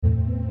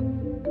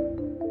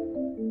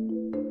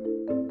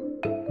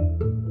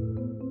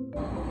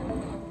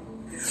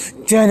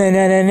This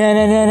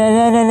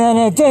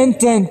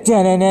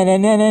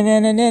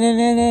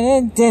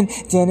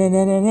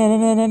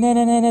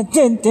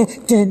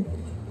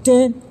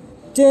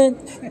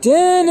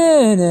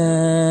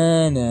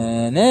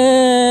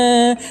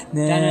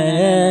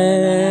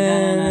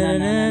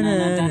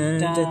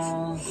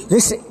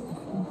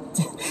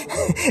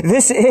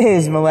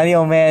is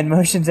Millennial Man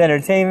Motions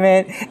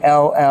Entertainment,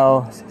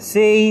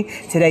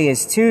 LLC. Today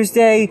is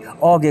Tuesday,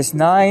 August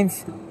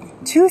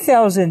 9th,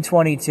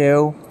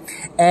 2022.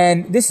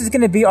 And this is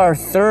going to be our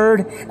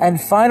third and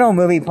final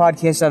movie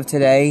podcast of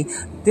today.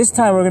 This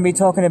time we're going to be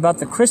talking about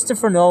the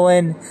Christopher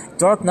Nolan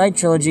Dark Knight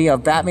trilogy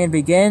of Batman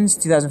Begins,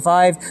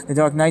 2005, The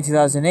Dark Knight,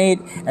 2008,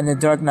 and The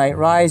Dark Knight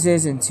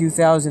Rises in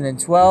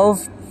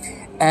 2012.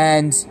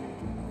 And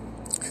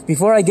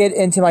before I get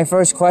into my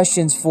first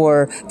questions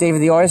for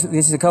David the Artist,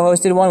 this is a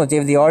co-hosted one with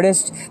David the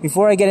Artist.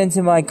 Before I get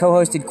into my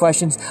co-hosted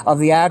questions of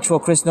the actual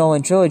Chris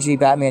Nolan trilogy,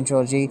 Batman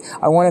trilogy,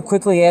 I want to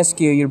quickly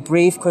ask you your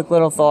brief, quick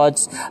little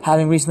thoughts,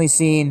 having recently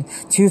seen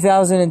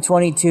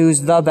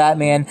 2022's The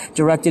Batman,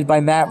 directed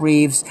by Matt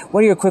Reeves. What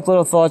are your quick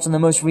little thoughts on the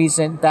most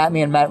recent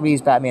Matt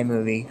Reeves Batman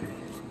movie?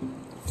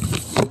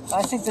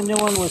 I think the new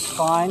one was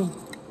fine.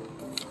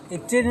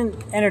 It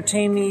didn't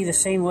entertain me the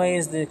same way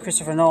as the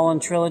Christopher Nolan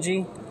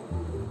trilogy.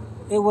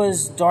 It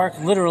was dark,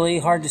 literally,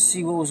 hard to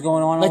see what was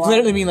going on.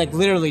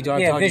 Literally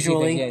dark. Yeah,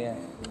 visually. Yeah.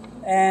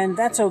 And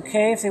that's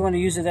okay if they want to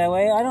use it that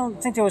way. I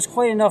don't think there was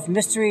quite enough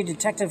mystery,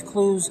 detective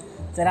clues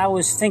that I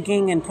was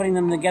thinking and putting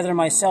them together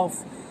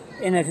myself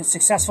in a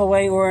successful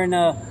way or in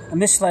a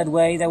misled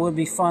way that would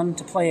be fun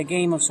to play a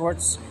game of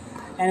sorts.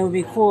 And it would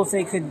be cool if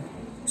they could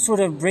sort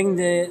of bring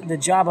the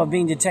job of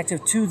being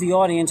detective to the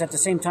audience at the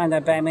same time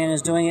that Batman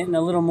is doing it in a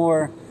little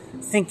more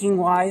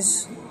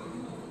thinking-wise.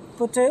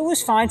 But it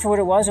was fine for what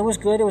it was. It was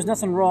good. There was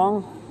nothing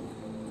wrong.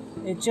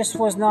 It just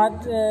was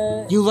not...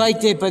 you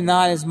liked it, but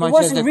not as much as... It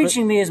wasn't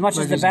reaching me as much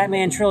as the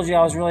Batman trilogy.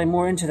 I was really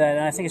more into that,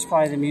 and I think it's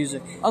probably the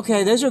music.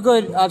 Okay, those are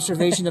good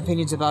observation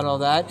opinions about all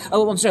that.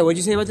 Oh, I'm sorry, what did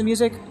you say about the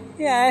music?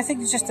 Yeah, I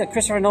think it's just the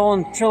Christopher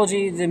Nolan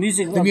trilogy, the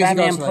music of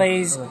Batman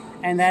plays,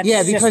 and that's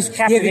just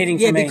captivating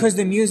for me. Because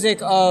the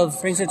music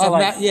of... Brings it to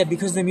life.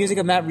 Because the music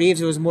of Matt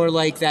Reeves, it was more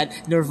like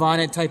that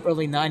Nirvana type,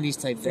 early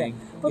 90s type thing.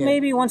 Yeah. But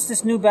maybe once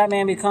this new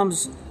Batman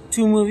becomes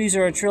 2 movies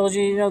or a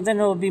trilogy, then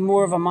it'll be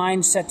more of a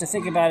mindset to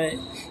think about it.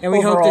 And we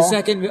hope the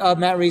second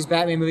Matt Reeves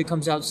Batman movie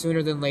comes out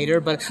sooner than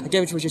later, but I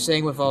get what you're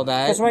saying with all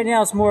that. Because right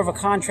now it's more of a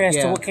contrast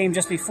to what came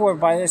just before.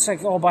 It's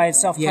like all by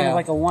itself, kind of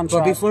like a one-shot.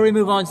 But before we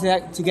move on to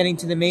that, to getting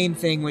to the main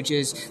thing, which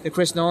is the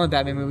Chris Nolan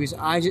Batman movies,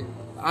 I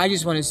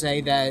just want to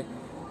say that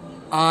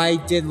I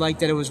did like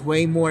that it was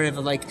way more of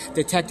a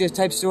detective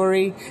type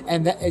story,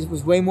 and that it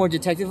was way more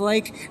detective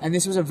like, and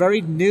this was a very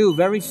new,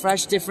 very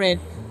fresh,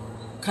 different,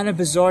 kind of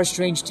bizarre,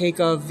 strange take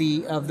of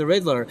the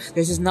Riddler.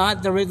 This is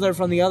not the Riddler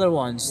from the other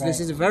ones. Right. This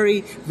is a very,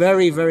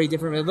 very, very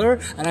different Riddler.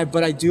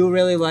 But I do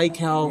really like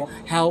how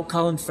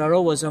Colin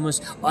Farrell was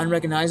almost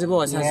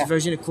unrecognizable as his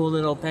version of Cool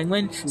Little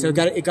Penguin. Mm-hmm. So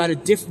it got a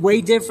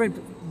way different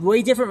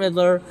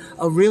Riddler,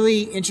 a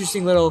really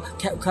interesting little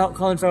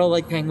Colin Farrell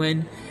like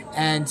Penguin,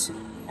 and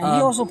he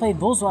also played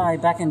Bullseye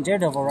back in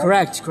Daredevil,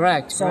 right?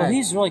 Correct. So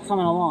he's really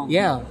coming along.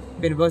 Yeah.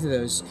 Been in both of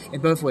those, in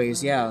both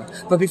ways, yeah.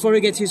 But before we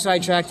get too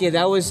sidetracked,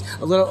 that was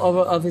a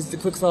little of the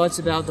quick thoughts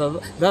about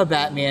the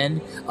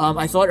Batman.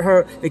 I thought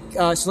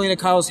Selena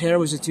Kyle's hair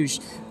was too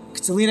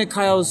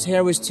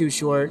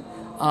short.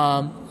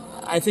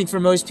 I think for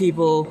most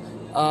people,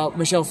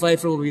 Michelle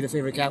Pfeiffer will be the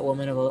favorite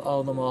Catwoman of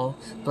all of them all.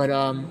 But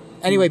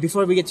anyway,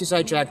 before we get too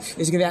sidetracked,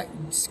 it's gonna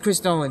be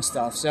Chris Nolan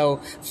stuff. So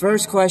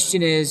first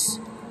question is,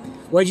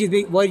 what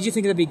did you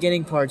think of the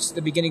beginning parts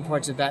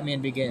of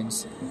Batman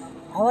Begins?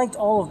 I liked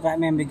all of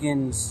Batman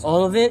Begins.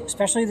 All of it?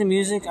 Especially the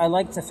music. I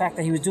liked the fact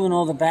that he was doing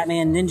all the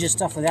Batman ninja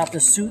stuff without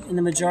the suit in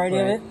the majority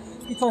of it,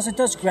 because it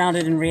does ground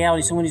it in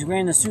reality. So when he's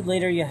wearing the suit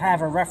later, you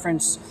have a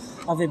reference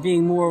of it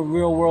being more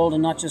real world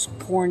and not just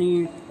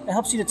corny. It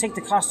helps you to take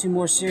the costume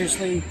more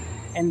seriously,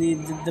 and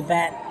the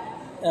Bat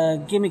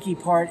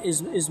gimmicky part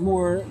is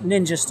more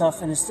ninja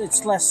stuff, and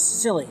it's less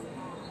silly.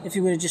 If he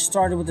would have just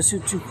started with the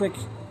suit too quick,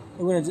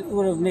 it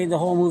would have made the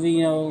whole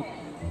movie,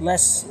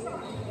 less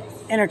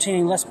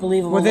entertaining, less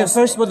believable. Well,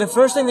 the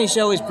first thing they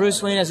show is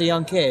Bruce Wayne as a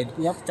young kid.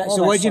 Yep.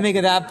 So what did you make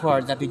of that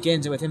part that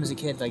begins with him as a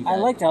kid like that? I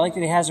like that. I like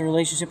that he has a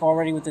relationship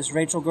already with this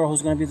Rachel girl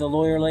who's going to be the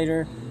lawyer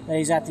later. That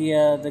he's at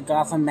the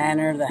Gotham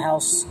Manor, the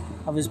house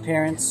of his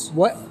parents.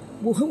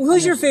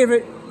 Who's your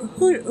favorite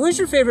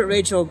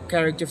Rachel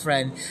character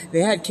friend? They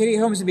had Katie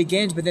Holmes in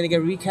Begins, but then they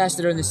got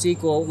recasted her in the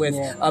sequel with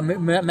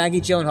Maggie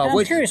Gyllenhaal.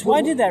 I'm curious,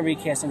 why did that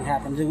recasting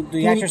happen?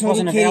 The actress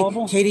wasn't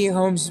available? Katie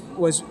Holmes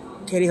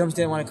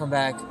didn't want to come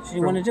back. She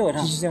didn't want to do it,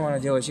 huh? She just didn't want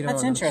to do it.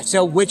 That's interesting.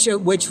 So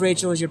which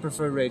Rachel is your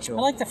preferred Rachel?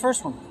 I like the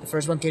first one. The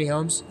first one, Katie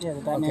Holmes? Yeah,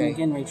 the Batman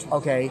Begin Rachel.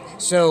 Okay,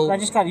 so... But I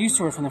just got used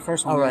to her from the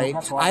first one. All right.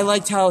 That's why. I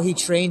liked how he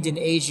trained in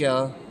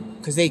Asia,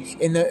 because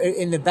in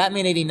the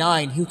Batman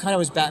 '89, he kind of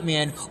was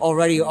Batman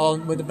already.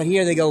 But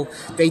here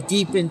they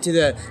deep into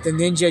the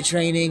ninja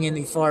training in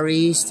the Far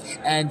East,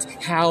 and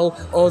how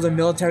all the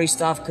military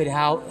stuff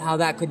how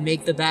that could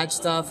make the Bat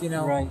stuff,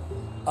 Right.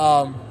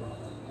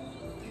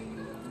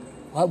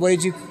 What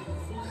did you?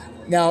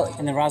 Now,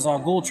 And the Ra's al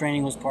Ghul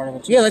training was part of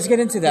it too. yeah, let's get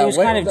into that. It was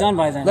kind of done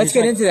by then. Let's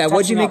get into that.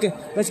 What did you make? touching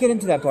up. Let's get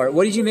into that part.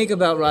 What did you make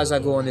about Ra's al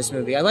Ghul in this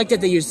movie? I like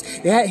that they used.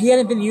 He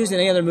hadn't been used in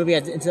any other movie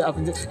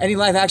any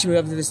live action movie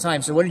up to this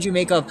time. So, what did you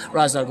make of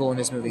Ra's al Ghul in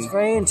this movie? It's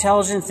very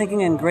intelligent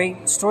thinking and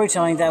great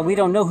storytelling that we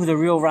don't know who the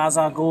real Ra's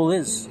al Ghul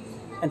is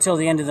until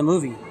the end of the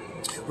movie.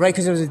 Right,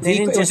 because it was a They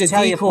decoy. didn't It was a just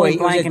tell you decoy. point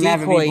It was a blank and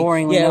have it be decoy.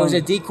 boringly Yeah, it was a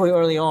known. decoy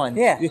early on.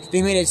 Yeah.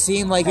 They made it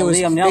seem like it And was.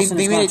 Liam Neeson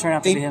they is made gonna it turn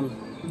out to be him.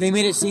 They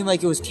made it seem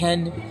like it was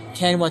Ken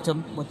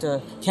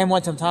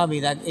Watanabe,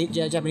 that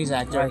Japanese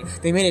actor. Right.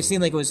 They made it seem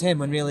like it was him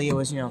when really it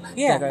was, Yeah,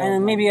 that guy.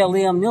 and maybe a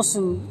Liam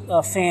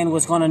Neeson fan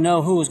was going to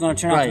know who was going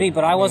to turn out Right. to be,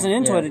 but I wasn't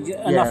into Yeah. it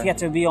Yeah. enough yet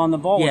to be on the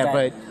ball with Yeah,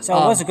 that. but, So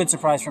it was a good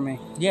surprise for me.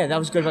 Yeah, that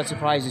was good about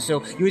surprises.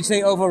 So you would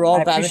say overall, I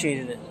Batman.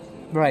 appreciated it.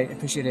 Right,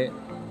 appreciate it.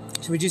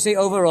 So would you say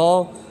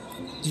overall,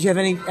 did you have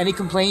any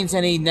complaints,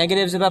 any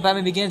negatives about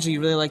Batman Begins, or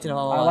you really liked it a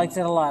lot? I liked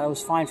it a lot. It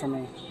was fine for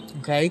me.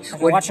 Okay. I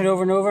could watch it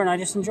over and over, and I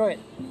just enjoy it.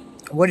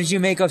 What did you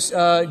make of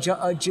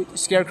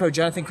Scarecrow,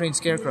 Jonathan Crane's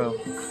Scarecrow?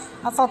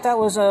 I thought that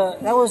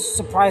was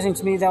surprising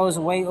to me. That was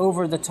way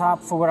over the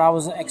top for what I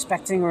was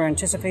expecting or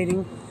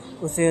anticipating,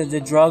 with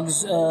the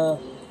drugs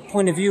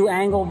point of view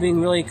angle being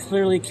really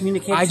clearly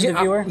communicated to the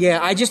viewer.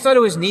 I just thought it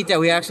was neat that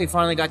we actually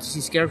finally got to see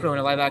Scarecrow in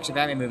a live-action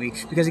Batman movie.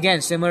 Because again,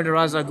 similar to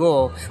Ra's al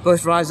Ghul,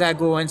 both Ra's al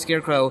Ghul and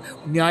Scarecrow,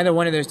 neither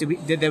one of those they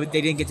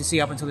didn't get to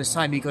see up until this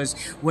time. Because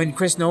when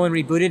Chris Nolan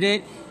rebooted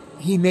it,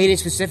 he made it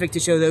specific to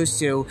show those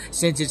two,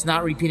 since it's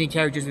not repeating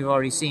characters we've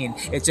already seen.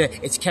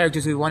 It's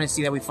characters we want to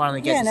see that we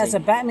finally get to see. Yeah, and as a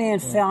Batman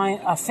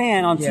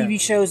fan on TV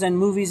shows and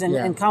movies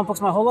and comic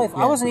books my whole life,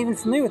 I wasn't even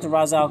familiar with the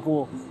Ra's al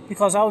Ghul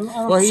because I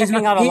was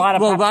checking out a lot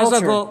of pop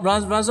culture.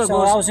 Ra's al Ghul,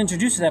 so I was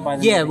introduced to that by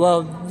then. Yeah,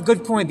 well,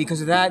 good point,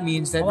 because of that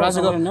means that Ra's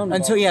al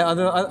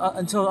Ghul,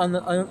 until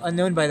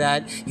unknown by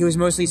that, he was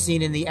mostly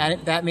seen in the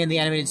Batman the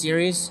Animated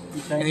Series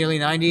in the early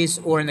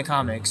 90s or in the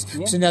comics.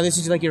 Yeah. So now this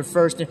is like your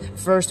first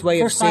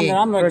way of seeing.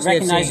 Time that I'm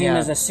recognizing him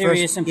as a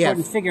serious,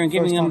 important figure and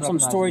giving him some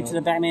story to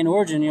the Batman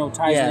origin,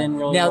 ties it in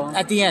really well. Now,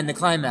 at the end, the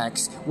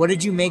climax, what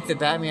did you make that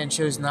Batman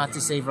chose not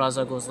to save Ra's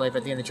al Ghul's life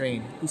at the end of the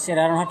train? He said,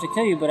 I don't have to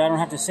kill you, but I don't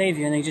have to save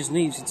you, and he just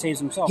leaves and saves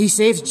himself. He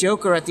saves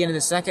Joker at the end of the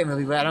second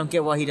movie, but I don't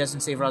get why he doesn't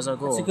save Ra's al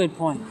Ghul. That's a good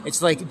point.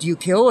 It's like, do you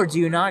kill or do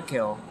you not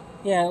kill?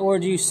 Yeah, or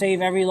do you save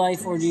every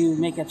life, or do you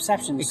make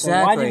exceptions? Exactly.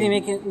 So why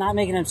did he not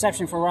make an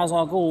exception for Ra's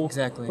al Ghul?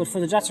 Exactly.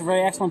 But that's a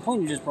very excellent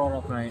point you just brought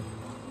up. Right.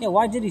 Yeah,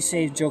 why did he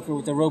save Joker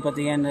with the rope at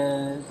the end,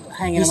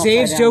 hanging him upside He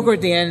saves down? Joker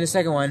at the end of the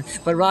second one,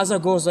 but Ra's al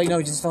Ghul's like,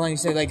 no, just telling you,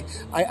 say, like,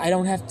 I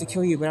don't have to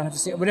kill you, but I don't have to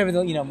say, whatever,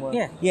 more.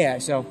 Yeah. Yeah,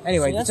 so,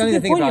 anyway, that's something a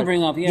to good think point about. you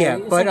bring up, yeah.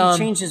 It's but, like he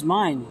changed his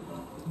mind.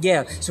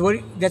 Yeah, so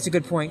that's a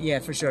good point, yeah,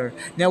 for sure.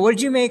 Now, what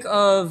did you make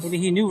of... Maybe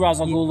he knew Ra's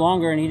al Ghul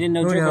longer and he didn't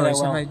know Joker that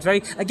well.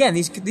 Again,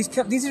 these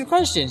are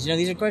questions,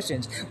 these are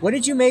questions. What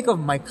did you make of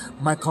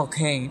Michael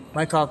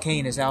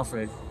Caine as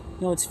Alfred?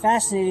 It's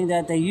fascinating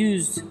that they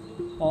used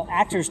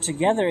actors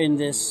together in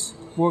this,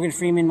 Morgan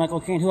Freeman, Michael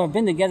Caine, who have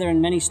been together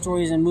in many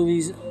stories and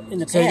movies in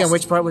the past. Say again,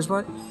 which part was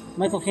what?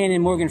 Michael Caine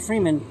and Morgan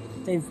Freeman.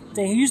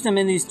 They used them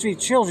in these three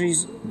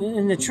trilogies,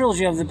 in the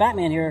trilogy of the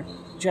Batman here,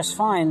 just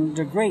fine.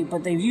 They're great,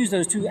 but they've used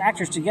those two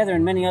actors together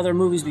in many other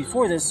movies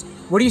before this.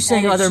 What are you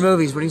saying? Other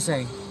movies? What are you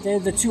saying?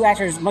 The two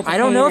actors, Michael I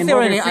don't Caine know if and they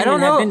were Morgan any. I Freeman,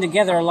 don't know. have been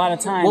together a lot of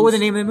times. What were the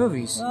name of the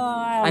movies?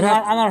 I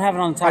don't have it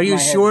on the top Are of you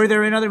my head. sure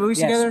they're in other movies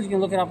Yes, together? you can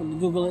look it up and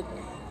Google it.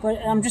 But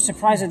I'm just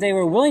surprised that they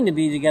were willing to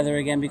be together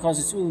again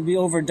because it would be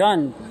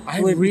overdone.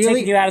 It would be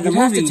taking you out of the movie.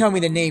 You have movie. to tell me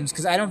the names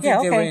because I don't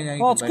think they were in anything.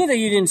 Well, it's good that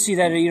you didn't see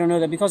that or you don't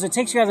know that because it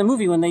takes you out of the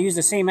movie when they use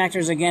the same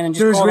actors again and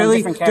just call them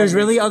different characters. There's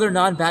really other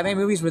non-Batman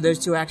movies where those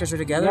two actors are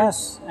together?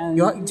 Yes.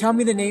 Tell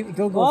me the name.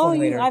 Go for it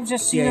later. I've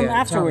just seen them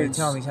afterwards.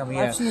 Tell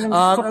me. I've seen them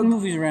a couple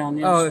movies around.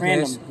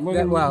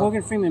 Random.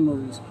 Morgan Freeman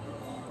movies.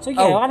 So, I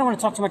don't want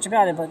to talk too much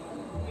about it, but...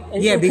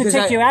 It could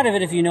take you out of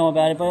it if you know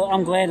about it, but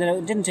I'm glad that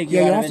it didn't take you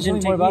out of it. Yeah, you have to tell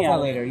me more about that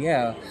later,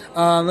 yeah.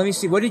 Let me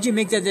see. What did you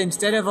make that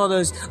instead of all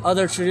those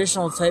other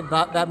traditional type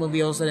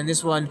Batmobiles, that in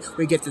this one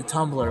we get the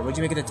Tumbler? What did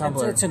you make of the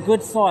Tumbler? It's a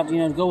good thought,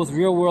 to go with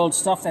real-world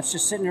stuff that's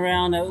just sitting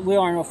around that we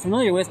aren't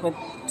familiar with, but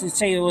to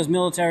say it was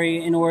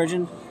military in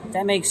origin,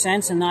 that makes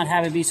sense, and not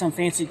have it be some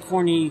fancy,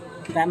 corny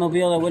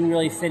Batmobile that wouldn't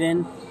really fit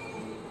in.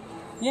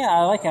 Yeah,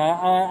 I like it.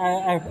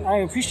 I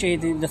appreciate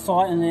the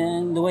thought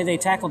and the way they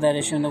tackled that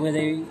issue and the way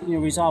they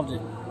resolved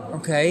it.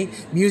 Okay.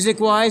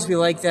 Music-wise, we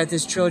like that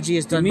this trilogy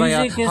is done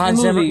by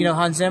Hans Zimmer.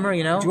 Hans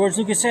Zimmer, George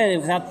Lucas said,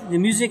 without the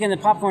music and the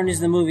popcorn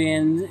is the movie,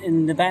 and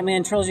in the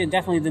Batman trilogy,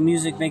 definitely the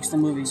music makes the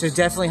movie. So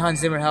definitely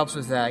Hans Zimmer helps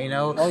with that,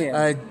 Oh,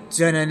 yeah. Once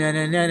in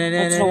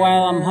in a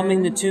while, I'm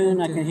humming the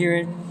tune. I can hear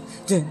it.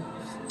 I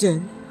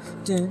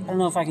don't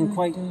know if I can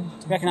quite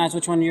recognize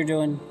which one you're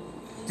doing.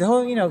 The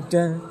whole,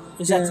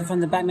 Is that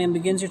from the Batman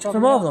Begins you're talking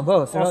about? From all of them,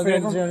 both. All three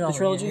of them? The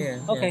trilogy? Yeah.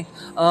 Okay.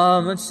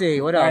 Let's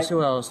see. What else? Right.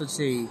 Who else? Let's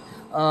see.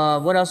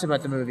 What else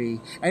about the movie?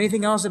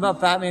 Anything else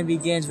about Batman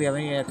Begins we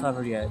haven't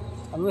covered yet?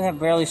 We have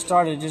barely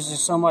started. There's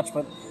just so much,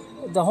 but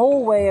the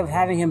whole way of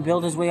having him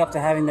build his way up to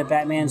having the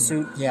Batman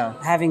suit,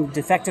 having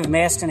defective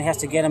masks and he has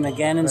to get them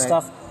again and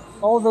stuff,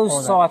 All those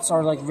All that. thoughts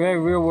are like very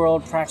real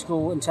world,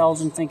 practical,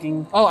 intelligent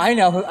thinking. Oh, I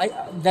know.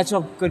 That's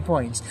all good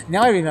points.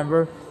 Now I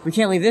remember. We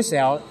can't leave this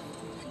out.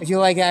 If you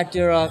like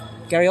actor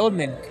Gary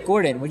Oldman,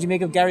 Gordon. What'd you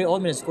make of Gary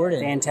Oldman as Gordon?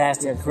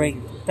 Fantastic, Yeah. great,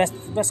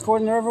 best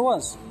Gordon there ever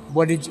was.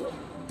 What did you...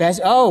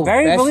 Best... Oh,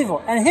 Very best,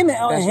 believable, and him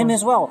one.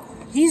 as well.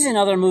 He's in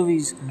other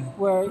movies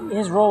where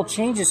his role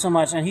changes so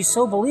much, and he's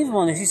so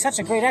believable in this. He's such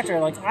a great actor.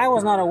 Like, I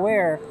was not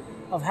aware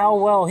of how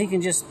well he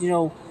can just,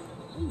 sort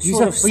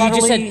of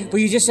subtly... But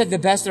you just said the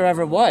best there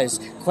ever was.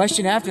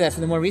 Question after that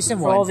for the more recent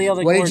one. all the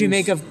other what Gordons. did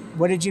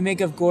you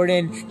make of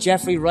Gordon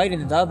Jeffrey Wright in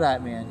The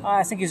Batman?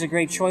 I think he's a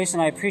great choice,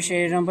 and I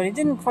appreciated him, but he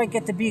didn't quite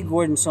get to be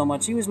Gordon so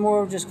much. He was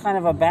more just kind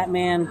of a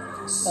Batman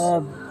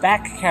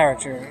back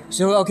character.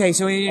 So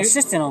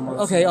Assistant almost.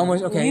 Okay,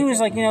 almost, okay. He was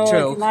like,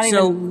 True. like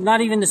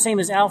not even the same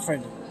as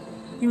Alfred.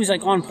 He was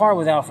like on par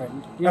with Alfred. You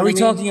know Are what we I mean?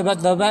 talking about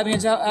The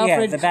Batman's Alfred?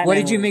 Yeah, the Batman What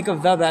did you one. make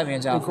of The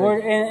Batman's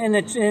Alfred?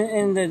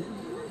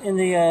 In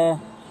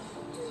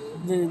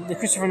the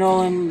Christopher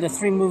Nolan, the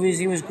 3 movies,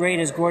 he was great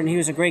as Gordon. He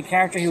was a great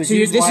character. He was So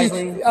used this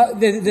wisely.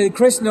 is the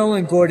Chris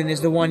Nolan Gordon is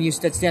the one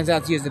that stands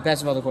out to you as the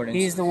best of all the Gordons.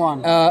 He's the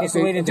one. It's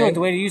the way to do it, the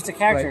way to use the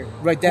character.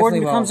 Right, definitely Gordon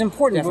becomes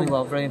important. Definitely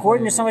well, very important.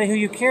 Gordon is somebody who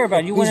you care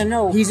about. You want to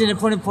know. He's an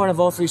important part of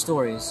all 3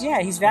 stories.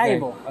 Yeah, he's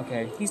valuable.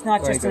 Okay. He's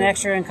not Very just an good.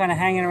 extra and kind of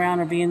hanging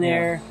around or being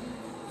there.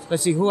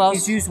 Let's see, who else?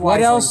 He's used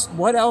What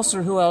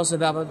wisely. who else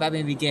about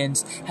Batman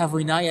Begins have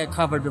we not yet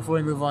covered before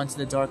we move on to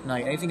The Dark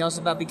Knight? Anything else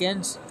about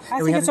Begins?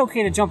 I think it's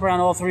okay to jump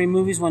around all 3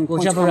 movies when We'll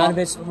points jump come around up. a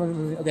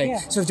bit. Okay, Yeah.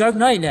 so Dark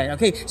Knight then.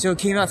 Okay, so it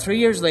came out 3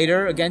 years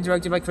later, again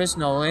directed by Chris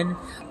Nolan.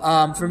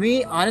 For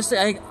me, honestly,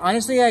 I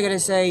have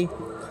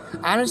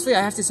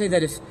to say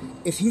that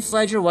if Heath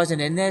Ledger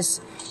wasn't in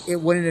this, it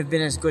wouldn't have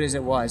been as good as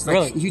it was. Like,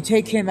 Really? if you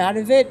take him out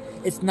of it,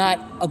 it's not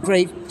a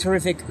great,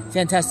 terrific,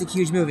 fantastic,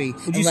 huge movie.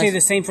 Would you say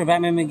the same for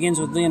Batman Begins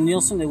with Liam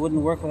Neeson? It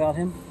wouldn't work without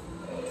him?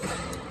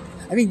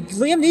 I mean,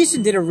 Liam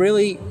Neeson did a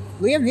really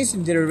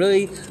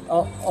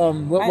well I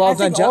done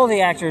think job. all the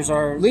actors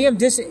are... You can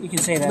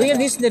say that. Liam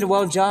Neeson did a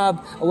well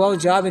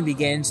job in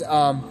Begins.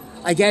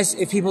 I guess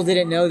if people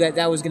didn't know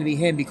that was going to be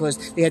him because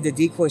they had the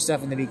decoy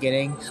stuff in the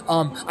beginning.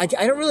 I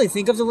don't really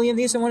think of the Liam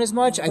Neeson one as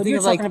much. I But think you're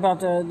of talking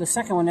about the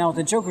second one now with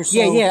the Joker. So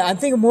yeah. I'm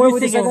thinking more you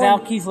with the think second without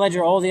one. Keith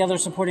Ledger, all the other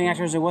supporting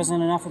actors, there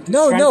wasn't enough of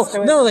No, strength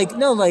to it?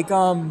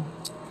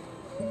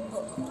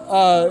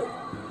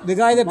 The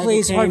guy that Michael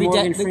plays Caine, Harvey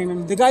Morgan Dent.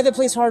 Freeman. The guy that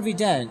plays Harvey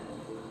Dent.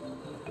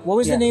 What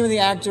was Yeah. the name of the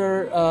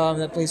actor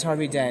that plays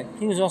Harvey Dent?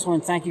 He was also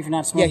in Thank You for Not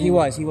Yeah, Smoking. he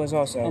was. He was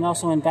also. And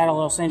also in Battle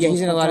of Los Angeles. Yeah,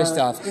 he's in a lot of But,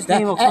 stuff. his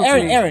name will come to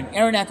me.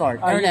 Aaron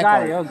Eckhart. Oh, Aaron you got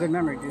Eckhart. it. Oh, good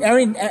memory, dude.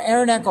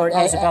 Aaron Eckhart.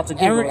 I was about to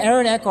Google it.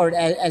 Aaron Eckhart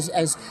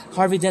as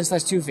Harvey Dent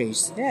 /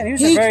 Two-Face. Yeah, he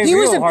was a very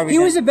real Harvey He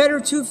Dent. was a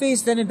better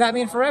Two-Face than in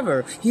Batman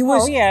Forever. He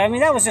was. Oh, yeah. I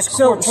mean, that was just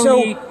So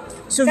cartoony. that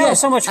was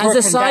yes, so much as work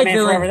a from side Batman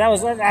villain. Forever.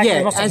 That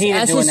actor must have hated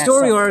as doing his that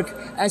story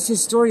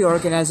stuff.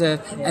 arc,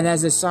 and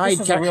as a side This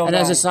was a real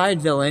guy. side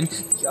villain,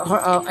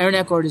 Aaron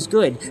Eckhart is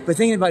good. But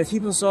thinking about it, if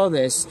people saw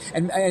this,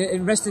 and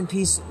rest in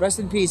peace,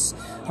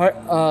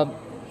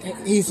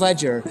 Heath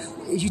Ledger.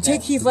 If you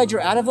take Heath Ledger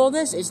out of all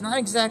this, it's not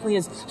exactly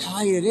as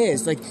high it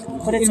is. Like,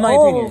 But it's in my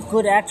all opinion.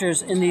 good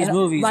actors in these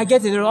movies. I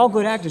get that they're all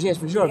good actors, yes,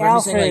 for sure. But I'm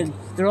just saying,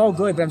 Alfred. they're all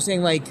good. But I'm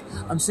saying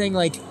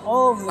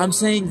All of them. I'm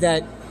saying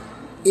that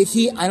if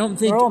I don't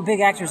think They're all big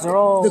actors. They're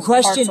all the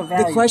question parts of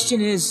value.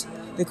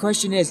 the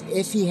question is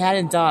if he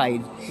hadn't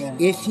died, Yeah.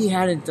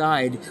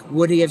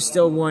 would he have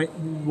still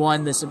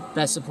won the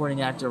best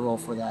supporting actor role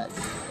for that?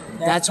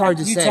 That's hard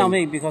to say. You tell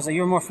me because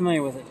you're more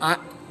familiar with it.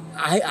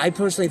 I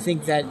personally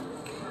think that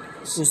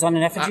It was done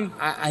in effigy?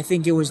 I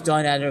think it was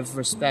done out of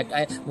respect.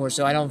 More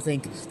so, I don't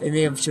think they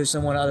may have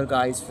chosen one other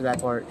guys for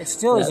that part. It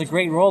still is a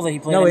great role that he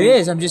played. No, I it mean,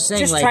 is. I'm just saying.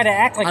 Just try to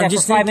act like I'm that for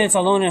just 5 thinking- minutes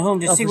alone at home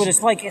to Oh, see for what sure.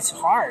 it's like. It's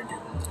hard.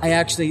 I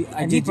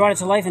And he brought it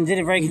to life and did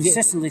it very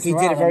consistently He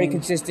throughout. did a very I mean,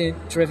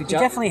 consistent, terrific He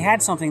job. definitely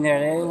had something there.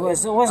 It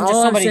wasn't All just I'm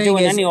somebody saying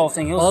doing is- any old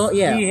thing. It was,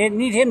 you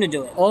need him to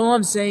do it. All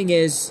I'm saying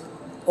is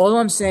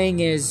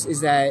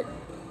that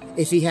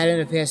if he hadn't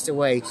have passed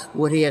away,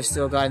 would he have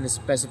still gotten the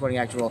best supporting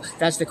actor role?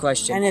 That's the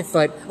question. And if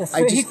but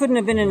he couldn't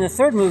have been in the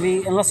third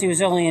movie unless he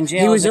was only in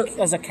jail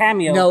as a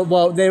cameo. No,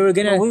 well, they were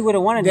gonna. Well, we would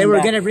have wanted They him were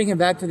back. gonna bring him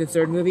back for the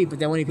third movie, but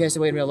then when he passed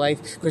away in real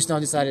life, Chris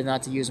Nolan decided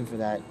not to use him for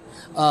that.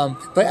 But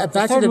The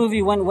back third to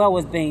movie went well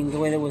with Bane, the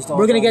way that was done.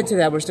 We're gonna get to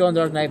that. We're still on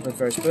Dark Knight, but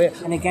first. But,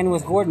 And again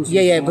with Gordon's.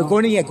 but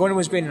Gordon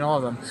was great in all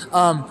of them.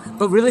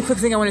 But really quick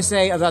thing I want to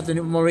say about the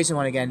more recent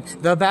one again.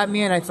 The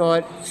Batman, I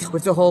thought,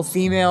 with the whole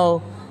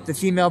female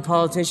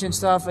politician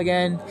stuff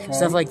again,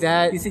 stuff like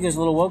that. You think it was a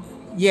little woke?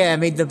 Yeah, it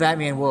made the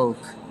Batman woke.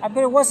 But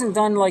it wasn't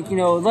done like,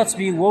 let's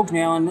be woke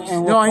now and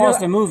we'll No, I know. pause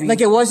the movie.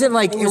 Like it wasn't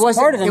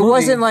part of the movie.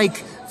 wasn't like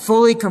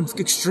fully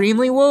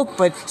extremely woke,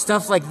 but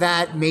stuff like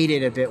that made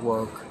it a bit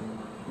woke.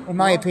 In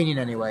my opinion,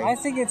 anyway. I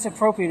think it's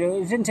appropriate.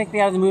 It didn't take me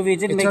out of the movie. It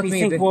didn't make took me a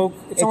think bit- woke.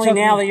 It's it only took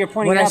now me- that you're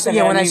pointing when I out saw- that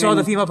yeah, that when I even saw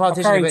the female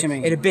politician, occurring to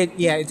me. it a bit,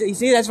 yeah. You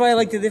see, that's why I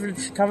like the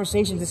different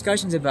conversations,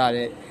 discussions about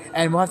it,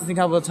 and we'll have to think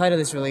how we'll title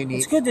this really neat.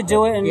 It's good to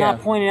do it and Yeah.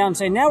 not point it out and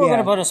say, now we're Yeah. going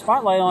to put a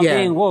spotlight on Yeah.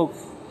 being woke.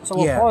 So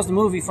we'll pause the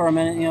movie for a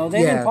minute.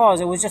 They didn't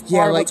pause. It was just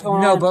part of what's going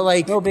on. No, but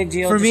like, no big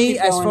deal. For just me,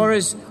 as far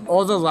as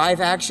all the live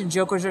action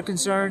Jokers are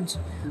concerned,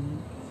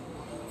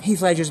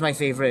 Heath Ledger's my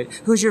favorite.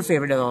 Who's your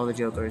favorite of all the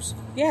Jokers?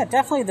 Yeah,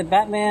 definitely the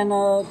Batman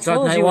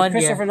trilogy with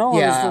Christopher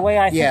Nolan is the way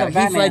I think of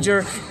Batman. Heath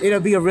Ledger, it'll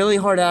be a really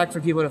hard act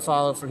for people to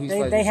follow for Heath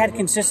Ledger. They had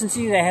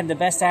consistency. They had the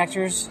best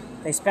actors.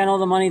 They spent all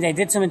the money. They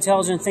did some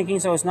intelligent thinking,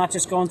 so it's not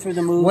just going through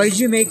the moves. What did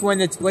you make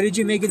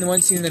in the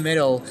one scene in the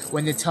middle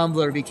when the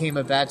tumbler became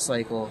a bat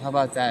cycle? How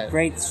about that?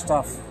 Great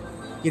stuff.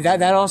 Yeah,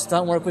 that all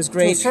stunt work was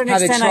great. To a certain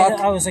extent,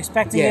 I was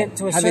expecting it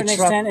to a certain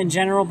extent in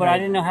general, but I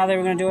didn't know how they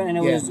were going to do it, and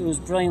it was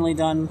brilliantly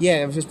done.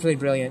 Yeah, it was just really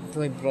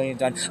brilliant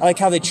done. I like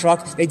how they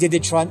did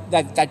the trunk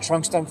that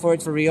trunk stunt for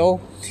it for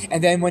real,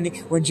 and then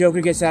when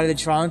Joker gets out of the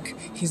trunk,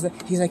 he's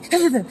like to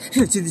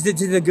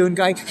the goon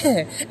guy,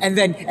 and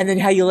then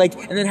how you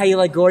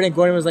like Gordon.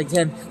 Gordon was like,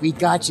 "Tim, we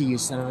got you, you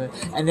son of a,"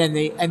 and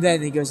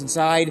then he goes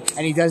inside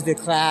and he does the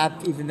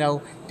clap, even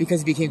though.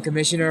 Because he became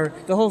commissioner,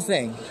 the whole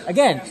thing.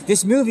 Again,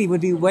 this movie would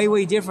be way,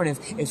 way different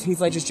if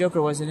Heath Ledger's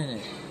Joker wasn't in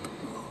it.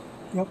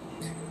 Yep.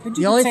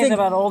 The only thing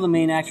about all the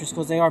main actors,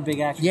 because they are big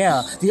actors.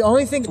 Yeah. The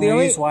only complaint,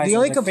 big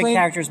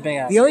characters, big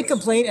actors. The only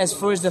complaint as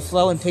far as the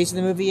flow and pace of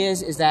the movie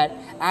is that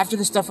after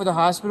the stuff with the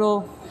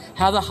hospital,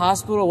 how the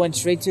hospital went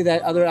straight to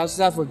that other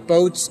stuff with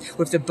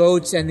the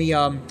boats and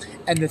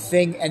the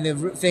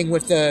thing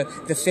with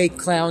the fake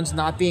clowns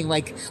not being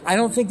like. I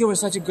don't think there was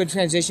such a good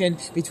transition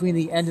between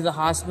the end of the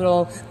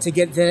hospital to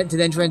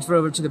then transfer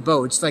over to the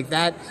boats like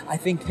that. I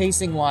think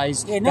pacing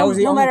wise,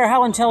 no matter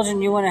how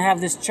intelligent you want to have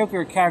this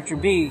Joker character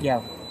be,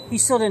 he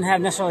still didn't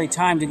have necessarily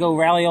time to go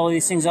rally all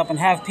these things up and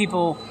have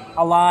people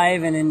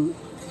alive and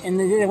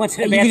they went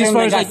to the bathroom,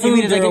 they got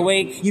food, they're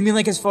awake. You mean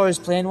like as far as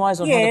plan-wise?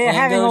 On how the plan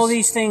having goes? all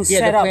these things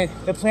set up.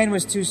 The plan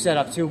was too set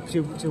up, too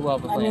well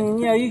planned. I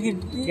mean,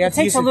 it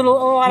takes a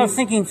lot of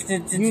thinking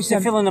to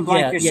fill in the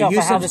blank yourself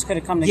of how this could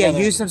have come together.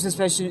 Yeah, use some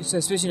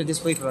suspicion of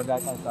disbelief about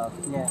that kind of stuff.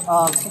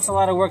 Yeah, it takes a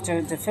lot of work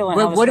to fill in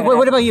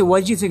What about you?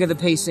 What did you think of the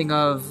pacing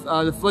of...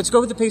 let's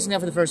go with the pacing now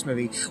for the first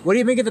movie. What do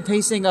you make of the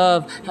pacing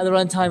of how the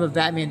runtime of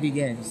Batman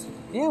Begins?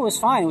 Yeah, it was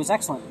fine. It was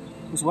excellent.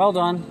 It was well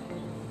done.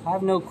 I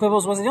have no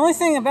quibbles with it. The only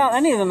thing about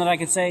any of them that I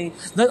could say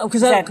is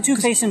that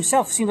Two-Face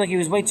himself seemed like he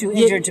was way too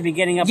injured to be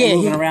getting up and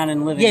moving around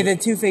and living. Yeah, the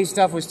Two-Face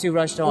stuff was too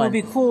rushed on. It would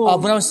be cool.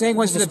 What I was saying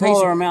was for the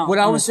pacing. What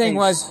I was saying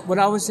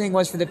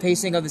was for the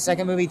pacing of the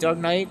second movie, Dark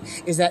Knight,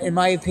 is that in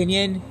my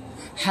opinion,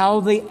 how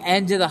the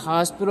end of the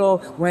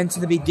hospital went to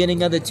the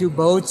beginning of the two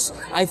boats.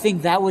 I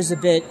think that was a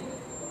bit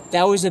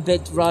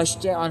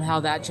rushed on how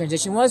that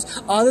transition was.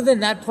 Other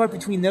than that part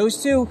between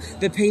those two,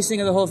 the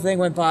pacing of the whole thing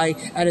went by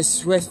at a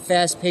swift,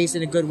 fast pace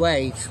in a good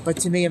way. But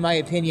to me, in my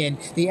opinion,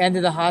 the end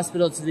of the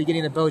hospital to the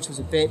beginning of the boats was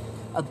a bit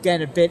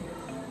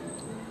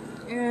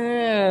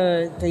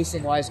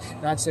pacing-wise,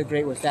 not so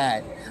great with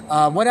that.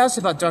 What else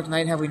about Dark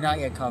Knight have we not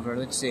yet covered?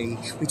 Let's see.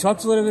 We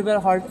talked a little bit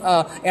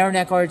about Aaron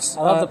Eckhart's...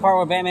 I love the part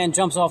where Batman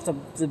jumps off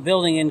the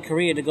building in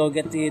Korea to go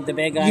get the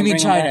bad guy. You mean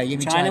China?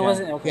 China, was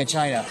it? Okay. Yeah,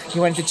 China. He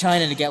went to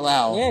China to get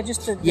Lau. Yeah,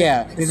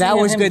 that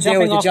was good there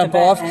with the jump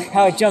off.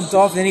 How it jumped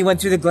off, and then he went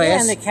through the glass.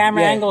 Yeah, and the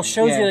camera angle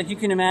shows you, like, you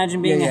can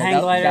imagine being a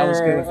hang glider. That was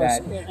good with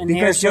that.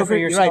 Because Joker,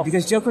 you're right,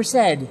 because Joker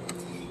said...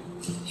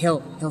 He'll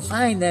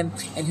find them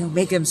and he'll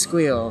make them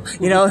squeal.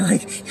 You know,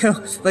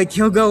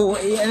 he'll go.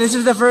 And this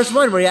is the first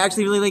one where he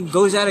actually really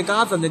goes out of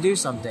Gotham to do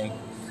something.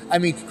 I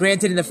mean,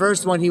 granted, in the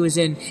first one he was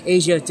in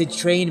Asia to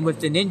train with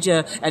the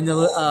ninja and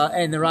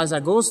the Ra's al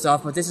Ghul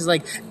stuff, but this is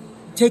like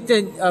take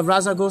the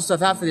Ra's al Ghul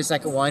stuff out for the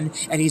second one,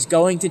 and he's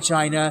going to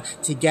China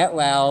to get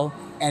Lau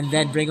and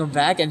then bring him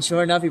back. And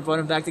sure enough, he brought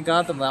him back to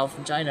Gotham, Lau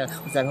from China,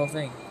 with that whole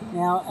thing.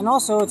 Now, and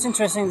also, it's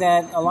interesting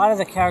that a lot of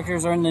the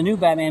characters are in the new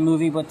Batman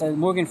movie, but the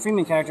Morgan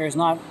Freeman character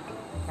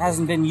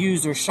hasn't been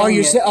used or shown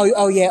yet.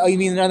 You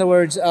mean, in other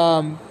words,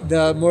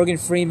 the Morgan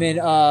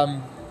Freeman's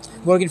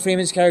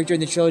character in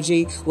the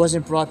trilogy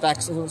wasn't brought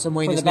back some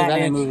way in this new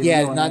Batman movie.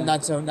 Yeah,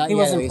 not so. He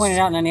wasn't pointed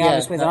out in any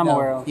obvious way that I'm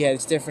aware of. Yeah,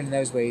 it's different in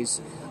those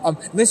ways.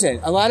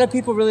 Listen, a lot of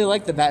people really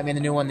like the Batman,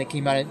 the new one that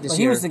came out this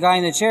year. He was the guy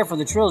in the chair for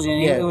the trilogy,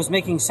 and it was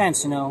making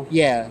sense, you know.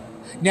 Yeah.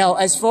 Now,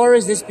 as far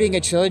as this being a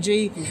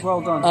trilogy, it's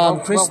well done.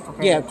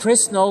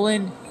 Chris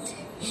Nolan,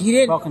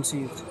 well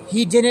conceived.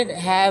 He didn't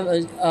have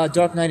a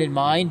Dark Knight in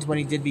mind when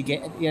he did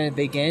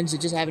Begins.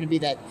 It just happened to be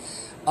that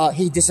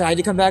he decided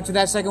to come back to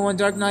that second one,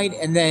 Dark Knight,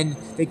 and then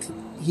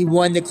he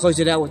wanted to close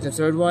it out with the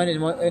third one.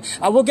 And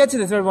I will get to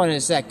the third one in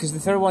a sec, because the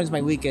third one is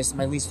my weakest,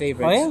 my least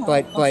favorite. Oh, yeah?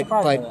 But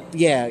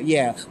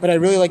yeah. But I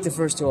really like the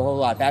first two a whole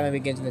lot. Batman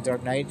Begins and The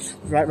Dark Knight.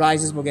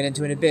 Rises we'll get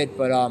into in a bit,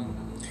 but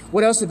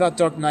what else about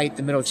Dark Knight,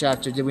 the middle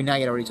chapter, did we not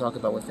yet already talk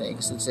about with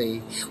things? Let's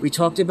see. We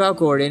talked about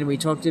Gordon. We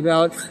talked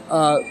about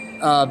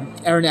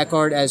Aaron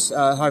Eckhart as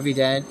Harvey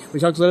Dent.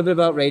 We talked a little bit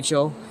about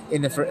Rachel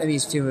in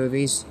these two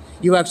movies.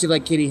 You actually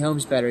like Katie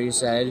Holmes better, you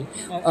said.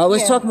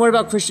 Let's talk more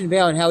about Christian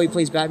Bale and how he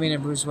plays Batman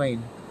and Bruce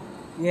Wayne.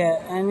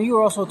 Yeah, and you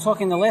were also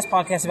talking the last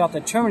podcast about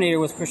the Terminator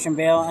with Christian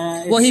Bale.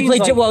 He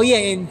played.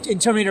 In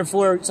Terminator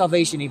 4: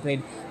 Salvation, he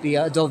played the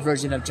adult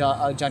version of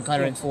John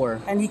Connor in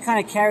 4. And he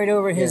kind of carried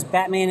over his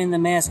Batman in the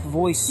Mask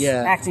voice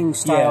acting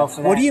style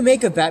for that. What do you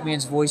make of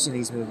Batman's voice in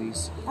these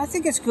movies? I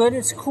think it's good.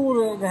 It's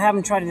cool to have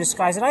him try to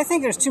disguise it. I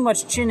think there's too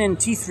much chin and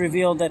teeth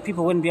revealed that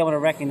people wouldn't be able to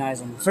recognize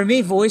him. For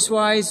me,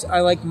 voice-wise, I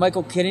like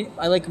Michael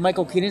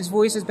Keaton's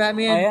voice as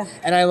Batman, Oh, yeah?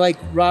 and I like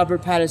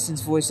Robert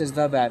Pattinson's voice as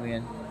the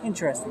Batman.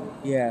 Interesting.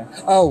 Yeah.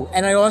 Oh,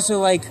 and I also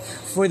like,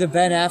 for the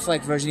Ben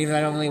Affleck version, even though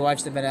I don't really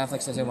watch the Ben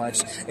Affleck stuff so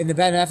much, in the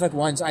Ben Affleck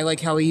ones, I like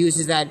how he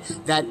uses that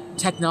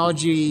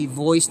technology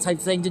voice type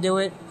thing to do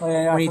it. Oh,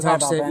 yeah, when he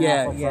talks to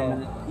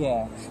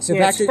Yeah. So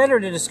it's better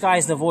to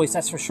disguise the voice,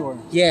 that's for sure.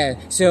 Yeah.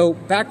 So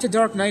back to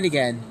Dark Knight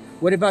again.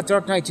 What about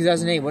Dark Knight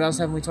 2008? What else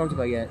haven't we talked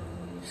about yet?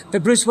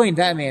 But Bruce Wayne,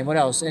 Batman. What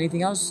else?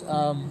 Anything else?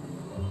 I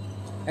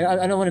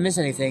don't want to miss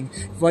anything.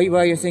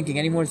 While you're thinking,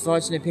 any more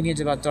thoughts and opinions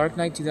about Dark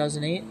Knight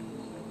 2008?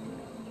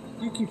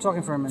 You keep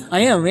talking for a minute.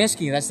 I am. I'm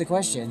asking you. That's the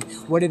question.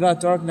 What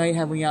about Dark Knight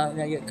have we not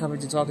yet covered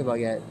to talk about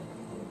yet?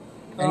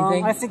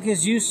 Anything? I think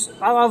his use...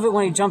 I love it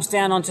when he jumps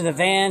down onto the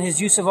van.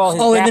 His use of all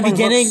his... in the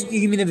beginning? Hooks.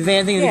 You mean the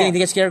van thing in the beginning to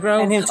get Scarecrow?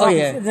 And him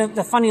talking...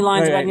 The funny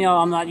lines about,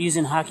 I'm not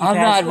using hockey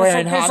pads.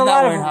 There's a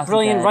lot of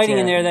brilliant writing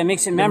in there that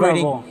makes it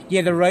memorable.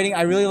 The writing...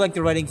 I really like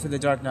the writing for the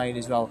Dark Knight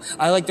as well.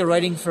 I like the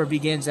writing for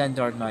Begins and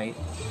Dark Knight.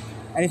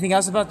 Anything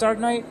else about Dark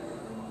Knight?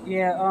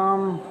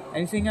 Yeah,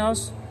 Anything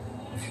else?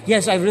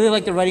 Yes, I really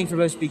like the writing for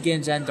both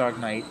Begins and Dark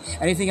Knight.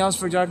 Anything else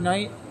for Dark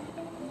Knight?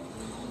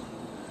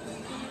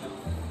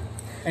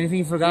 Anything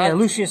you forgot? Yeah,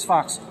 Lucius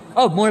Fox.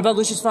 Oh, more about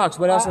Lucius Fox.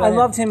 What else? I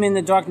loved him in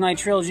the Dark Knight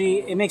trilogy.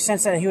 It makes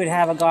sense that he would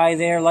have a guy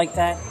there like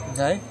that.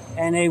 Okay.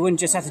 And they wouldn't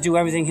just have to do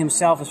everything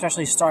himself,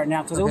 especially starting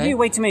out. Because it would be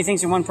way too many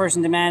things for one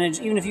person to manage,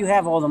 even if you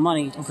have all the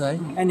money. Okay.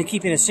 And to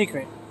keep it a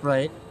secret.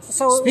 Right.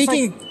 So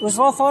it was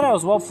well thought out. It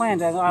was well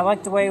planned. I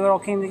liked the way it all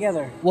came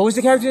together. What was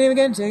the character name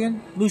again? Say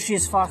again.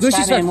 Lucius Fox,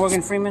 Batman,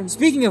 Morgan Freeman.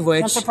 Speaking of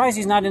which... I'm surprised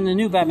he's not in the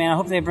new Batman. I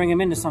hope they bring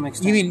him in to some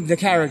extent. You mean the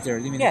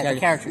character? The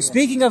character.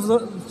 Speaking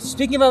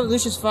about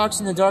Lucius Fox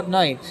in The Dark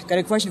Knight, got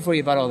a question for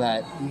you about all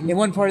that. Mm-hmm. In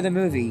one part of the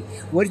movie,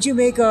 what did you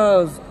make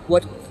of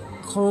what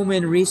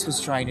Coleman Reese was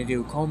trying to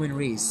do? Coleman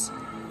Reese.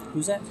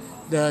 Who's that?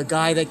 The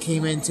guy that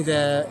came into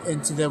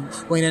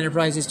the Wayne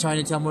Enterprises trying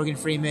to tell Morgan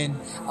Freeman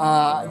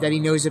that he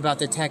knows about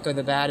the tech of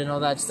the bat and all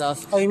that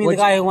stuff. Oh, you mean the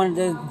guy who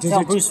wanted to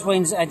tell Bruce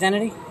Wayne's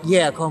identity?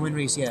 Yeah, Coleman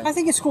Reese, yeah. I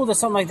think it's cool that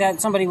something like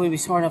that, somebody would be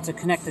smart enough to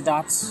connect the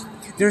dots.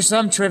 There's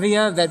some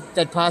trivia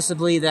that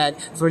possibly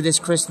that for this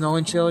Chris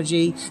Nolan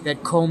trilogy,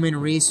 that Coleman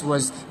Reese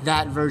was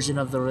that version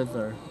of the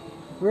Riddler.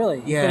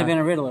 Really? He could have been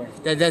a Riddler.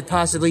 That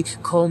possibly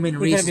Coleman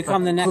Reese could have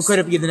become the next... Who could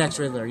have been the next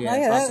Riddler,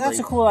 that's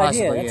a cool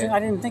idea. I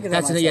didn't think of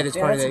that myself. That's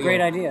part of it. That's a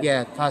great idea.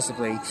 Yeah,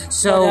 possibly.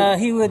 So... But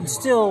he would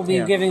still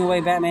be giving away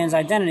Batman's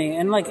identity.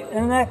 And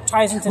that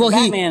ties into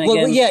Batman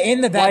again.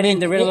 In the Batman... Why didn't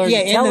the Riddler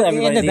tell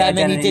everybody in the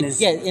Batman he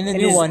did... in the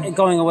new one...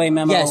 going away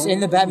memo. Yes, in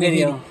the Batman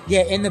video.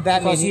 In the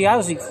Batman... Because he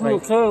obviously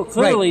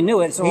clearly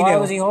knew it, so why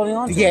was he holding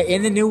on to it? Yeah,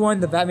 in the new one,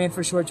 the Batman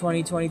for Sure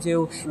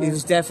 2022, it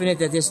was definite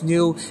that this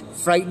new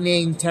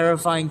frightening,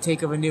 terrifying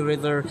take of a new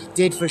Riddler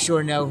did for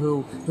sure know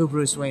who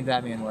Bruce Wayne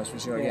Batman was, for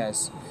sure,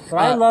 yes. But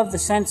I love the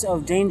sense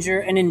of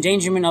danger and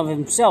endangerment of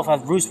himself,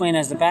 as Bruce Wayne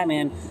as the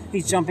Batman.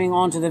 He's jumping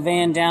onto the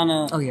van down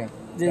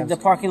the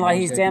parking lot.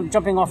 He's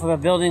jumping off of a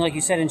building, like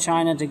you said, in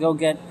China to go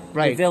get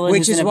the villain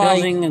who's in a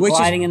building and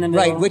gliding in the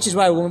middle. Right, which is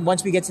why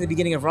once we get to the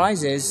beginning of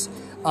Rises,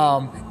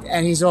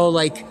 and he's all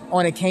like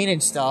on a cane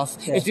and stuff,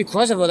 it's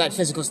because of all that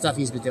physical stuff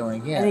he's been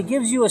doing. Yeah. And it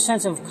gives you a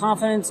sense of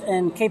confidence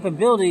and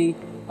capability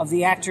of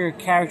the actor,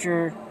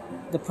 character,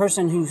 the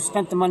person who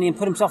spent the money and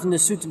put himself in the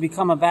suit to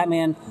become a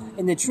Batman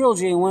in the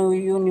trilogy. And when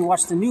you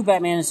watch the new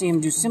Batman and see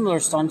him do similar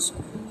stunts,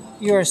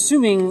 you're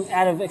assuming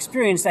out of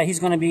experience that he's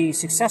going to be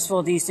successful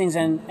at these things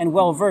and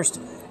well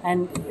versed.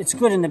 And it's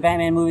good in the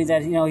Batman movie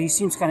that he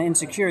seems kind of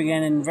insecure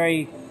again and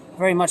very,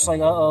 very much like,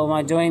 am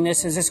I doing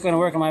this? Is this going to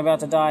work? Am I about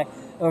to die?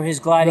 Or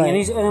his gliding,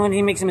 and when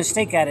he makes a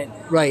mistake at it.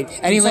 Right.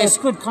 It's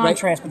good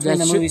contrast between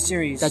the movie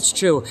series. That's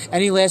true.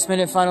 Any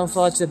last-minute final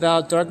thoughts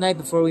about Dark Knight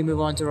before we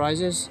move on to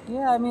Rises?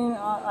 Yeah, I mean,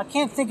 I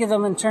can't think of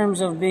them in terms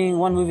of being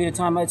one movie at a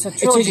time. It's a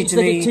trilogy to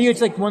me. To you, it's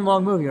like one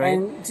long movie, right?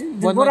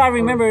 And what I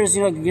remember is,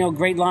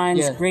 great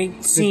lines,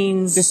 great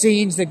scenes. The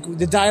scenes, the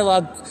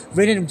dialogue,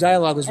 written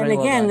dialogue was very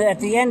well done. And again, at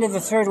the end of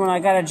the third one, I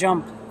got to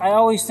jump. I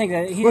always think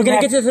that we're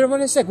going to get to the third one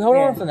in a sec. Hold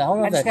on for that.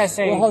 I just got to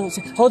say...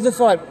 Hold the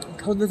thought.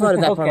 Hold the thought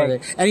of that part of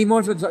it. Any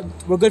more?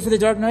 We're good for the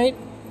Dark Knight?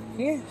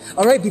 Yeah.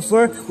 All right,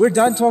 we're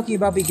done talking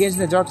about Begins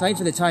and the Dark Knight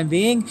for the time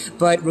being,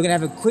 but we're going to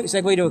have a quick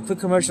segue to a quick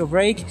commercial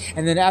break,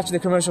 and then after the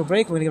commercial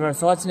break, we're going to give our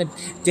thoughts and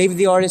David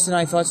the artist and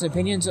I thoughts and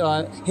opinions,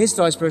 his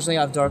thoughts personally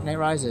of Dark Knight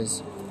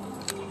Rises.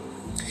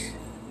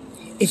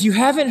 If you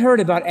haven't heard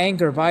about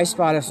Anchor by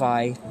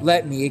Spotify,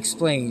 let me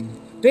explain.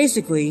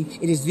 Basically,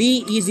 it is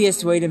the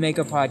easiest way to make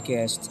a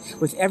podcast,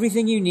 with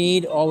everything you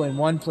need all in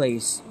one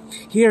place.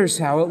 Here's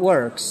how it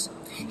works.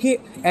 Here,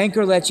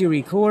 Anchor lets you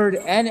record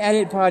and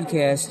edit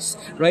podcasts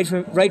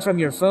right from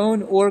your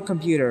phone or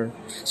computer.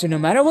 So no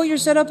matter what your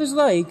setup is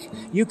like,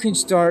 you can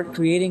start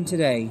creating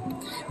today.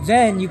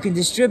 Then you can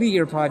distribute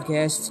your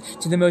podcasts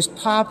to the most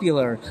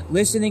popular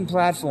listening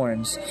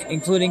platforms,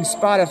 including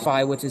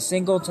Spotify with a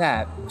single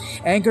tap.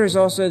 Anchor is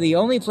also the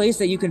only place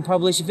that you can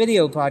publish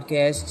video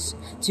podcasts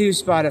to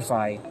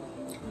Spotify.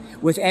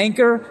 With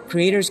Anchor,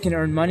 creators can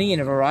earn money in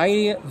a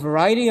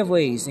variety of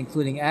ways,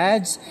 including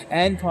ads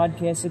and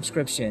podcast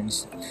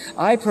subscriptions.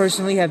 I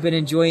personally have been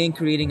enjoying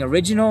creating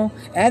original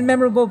and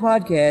memorable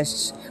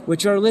podcasts,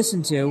 which are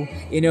listened to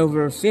in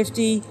over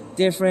 50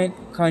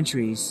 different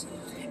countries.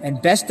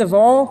 And best of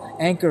all,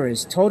 Anchor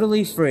is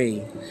totally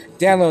free.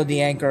 Download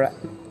the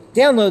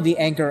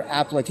Anchor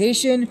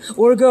application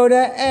or go to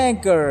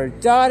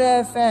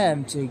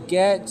anchor.fm to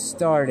get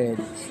started.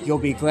 You'll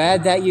be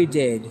glad that you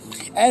did.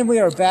 And we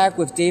are back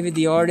with David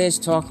the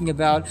Artist talking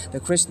about the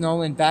Chris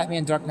Nolan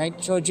Batman Dark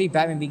Knight trilogy,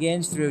 Batman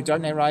Begins through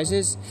Dark Knight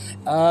Rises.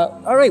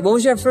 All right, what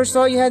was your first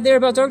thought you had there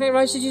about Dark Knight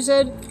Rises, you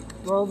said?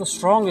 Well, the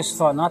strongest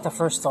thought, not the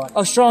first thought.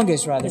 Oh,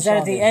 strongest, rather. Is that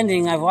at the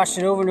ending, I've watched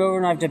it over and over,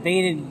 and I've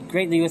debated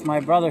greatly with my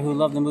brother who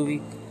loved the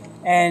movie.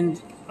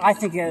 And I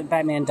think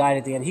Batman died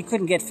at the end. He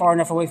couldn't get far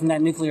enough away from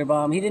that nuclear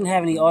bomb. He didn't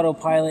have any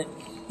autopilot.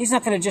 He's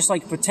not going to just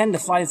pretend to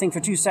fly the thing for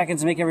 2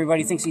 seconds and make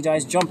everybody thinks he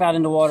dies, jump out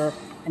into water,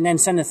 and then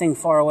send the thing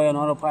far away on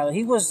autopilot.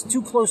 He was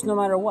too close no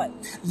matter what.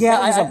 Yeah,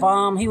 that was a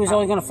bomb. He was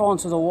only going to fall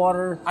into the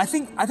water. I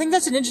think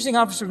that's an interesting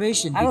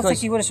observation. I don't think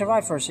he would have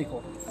survived for a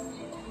sequel.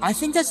 I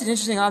think that's an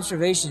interesting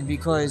observation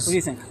because... What do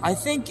you think? I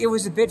think it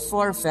was a bit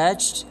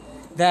far-fetched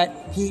that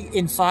he,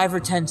 in 5 or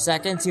 10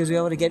 seconds, he was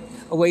able to get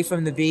away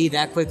from the bee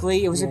that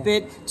quickly. It was a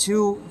bit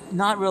too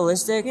not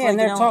realistic. Yeah, and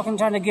they're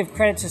trying to give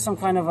credit to some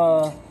kind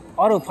of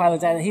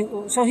autopilot that he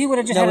would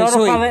have just had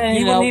autopilot and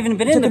he wouldn't even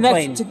been in the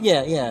plane.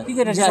 He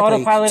could have just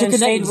autopilot and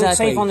stayed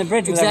safe on the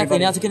bridge with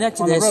everybody. Now to connect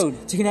to this,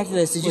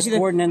 did you see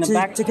Gordon in the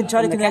back? To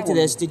try to connect to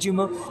this, did you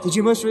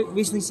most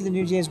recently see the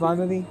new James Bond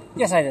movie?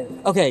 Yes, I did.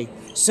 Okay,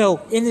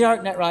 so in The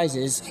Dark Knight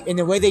Rises, in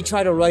the way they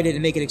try to write it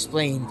and make it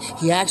explain,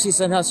 he actually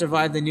somehow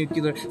survived the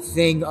nuclear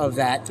thing of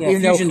that. Yeah,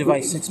 fusion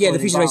device. Yeah, the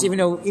fusion device.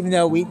 Even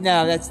though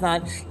that's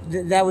not.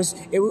 That was.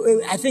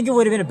 I think it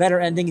would have been a better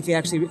ending if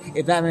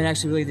Batman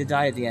actually really did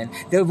die at the end.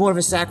 There was more of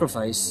a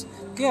sacrifice.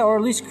 Yeah, or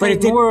at least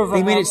create more of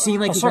they made it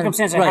seem like a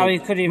circumstance of how he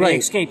could even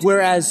escape.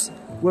 Whereas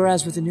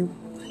with the new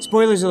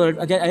spoilers alert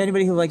again,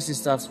 anybody who likes this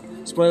stuff,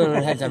 spoiler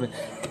alert ahead of time.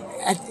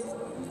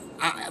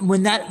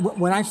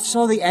 When I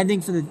saw the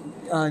ending for the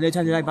No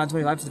Time to Die Bond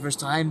 25 for the first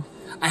time,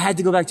 I had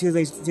to go back 2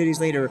 days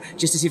later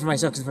just to see for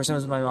myself because the first time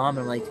was with my mom,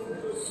 and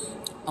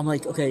I'm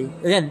like, okay,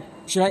 again,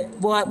 should I?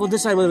 Well, we'll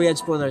decide whether we had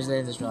spoilers at the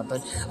end of this round,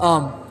 but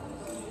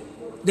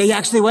they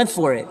actually went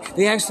for it.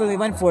 They actually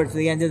went for it for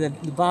the end of the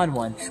Bond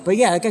one. But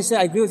yeah, like I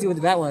said, I agree with you with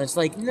the Bat one. It's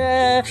like,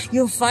 nah,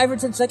 you have 5 or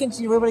 10 seconds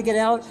and you were able to get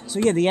out. So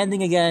yeah, the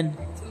ending again.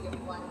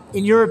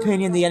 In your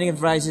opinion, the ending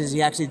of Rises,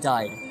 he actually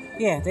died.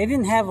 Yeah, they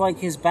didn't have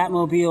his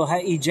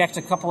Batmobile eject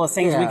a couple of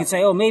things. We could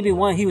say, oh, maybe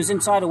he was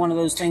inside of one of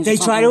those things. They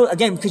try to,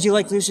 again, because you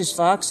like Lucius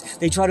Fox,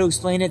 they try to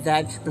explain it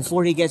that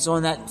before he gets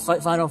on that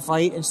final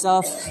fight and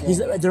stuff,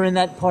 they're in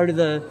that part of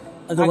the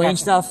Wayne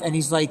stuff, and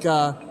he's like,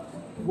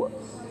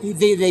 he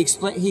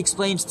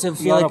explains to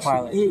the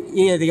autopilot.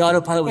 The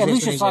autopilot was his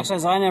Lucius Fox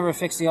says, I never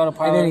fixed the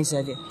autopilot. And then he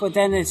said, but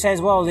then it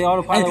says, well, the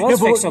autopilot was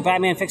fixed, so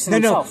Batman fixed it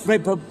himself.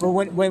 Right, but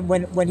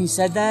when he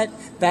said that,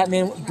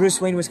 Bruce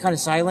Wayne was kind of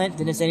silent,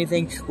 didn't say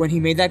anything when he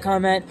made that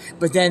comment,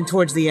 but then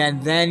towards the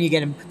end, then you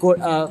get him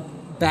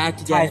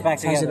ties it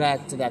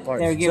back to that part.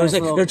 So it's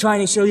they're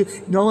trying to show you,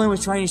 Nolan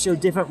was trying to show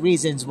different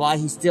reasons why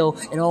he still,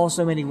 in all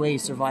so many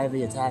ways, survived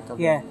the attack of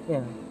Yeah.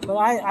 But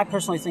I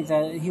personally think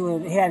that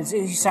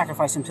he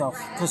sacrificed himself.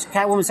 Because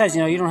Catwoman says,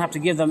 you don't have to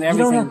give them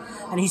everything.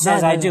 And he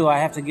says, I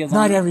have to give them...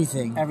 Not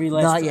everything. Every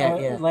last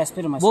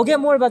bit of myself. We'll get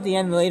more about the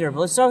end later,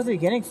 but let's start with the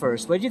beginning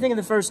first. What did you think of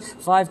the first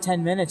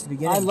 5-10 minutes at the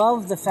beginning? I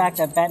love the fact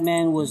that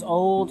Batman was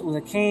old with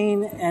a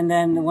cane, and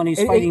then when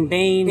he's fighting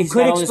Bane, he's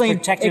got all this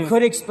protective... It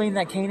could explain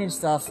that cane and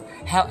stuff,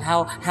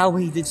 how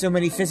he did so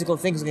many physical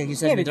things, like you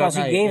said. Yeah, because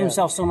he gave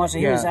himself so much that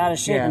he was out of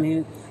shape.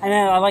 Yeah. And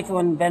I like it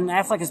when Ben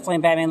Affleck is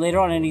playing Batman later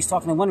on, and he's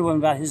talking to Wonder Woman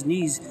about his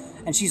knees,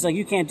 and she's like,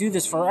 you can't do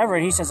this forever,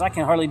 and he says, I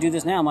can hardly do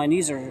this now, my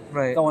knees are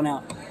going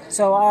out.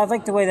 So I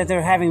like the way that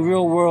they're having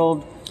real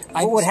world,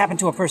 what would happen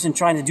to a person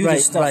trying to do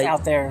this stuff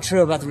out there.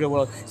 True about the real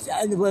world.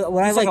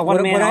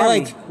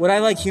 What I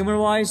like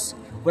humor-wise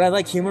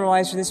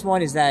for this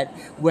one is that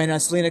when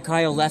Selena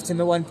Kyle left him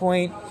at one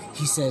point,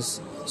 he says,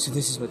 so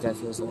this is what that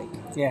feels like.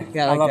 Yeah,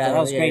 I love that. That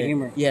was great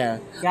humor. Yeah,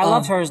 I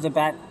loved her as the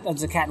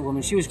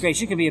Catwoman. She was great.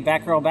 She could be a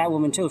Batgirl,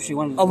 Batwoman too if she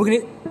wanted.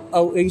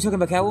 Are you talking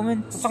about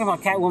Catwoman? I'm talking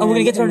about Catwoman. We're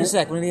gonna get to her in a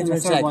sec. We're gonna get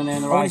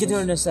to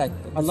her in a sec.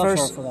 I love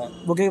her for that.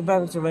 We'll get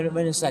back to her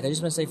in a sec. I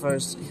just want to say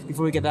first,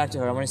 before we get back to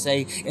her, I want to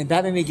say in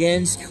Batman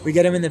Begins, we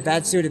get him in the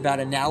Batsuit about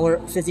an hour,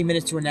 50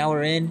 minutes to an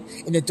hour in.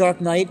 In The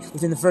Dark Knight,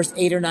 within the first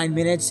 8 or 9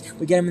 minutes,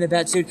 we get him in the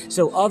Batsuit.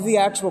 So of the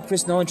actual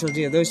Chris Nolan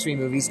trilogy of those 3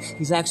 movies,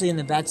 he's actually in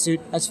the Batsuit.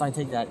 That's fine.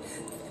 Take that.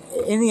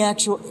 In the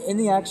actual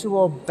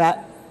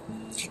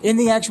In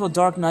the actual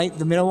Dark Knight,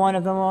 the middle one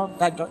of them all,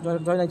 Dark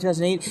Knight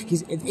 2008,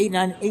 he's 8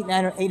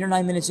 or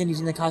 9 minutes in, he's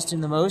in the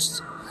costume the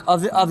most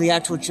of the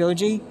actual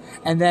trilogy.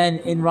 And then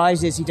in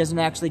Rises, he doesn't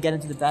actually get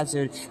into the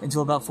Batsuit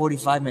until about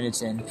 45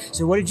 minutes in.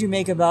 So what did you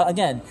make about,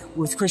 again,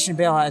 with Christian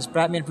Bale as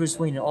Batman Bruce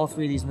Wayne in all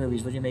three of these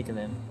movies, what did you make of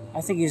him?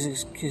 I think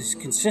he's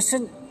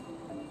consistent,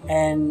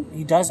 and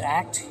he does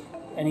act,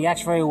 and he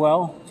acts very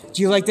well.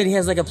 Do you like that he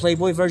has like a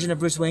Playboy version of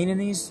Bruce Wayne in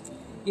these?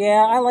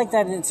 Yeah, I like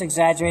that it's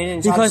exaggerated.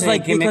 It's because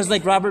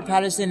like Robert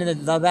Pattinson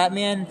in the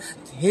Batman,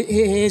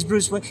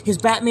 his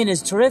Batman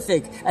is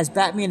terrific as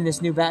Batman in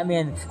this new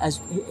Batman as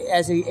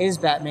he is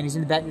Batman. He's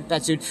in the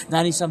Batsuit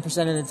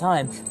 90-some% of the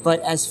time. But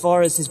as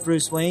far as his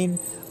Bruce Wayne,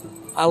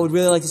 I would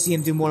really like to see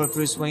him do more with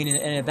Bruce Wayne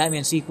in a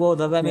Batman sequel,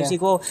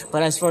 sequel.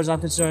 But as far as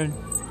I'm concerned,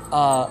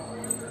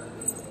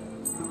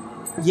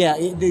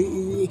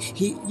 you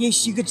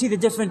could see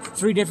the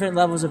three different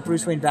levels of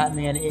Bruce Wayne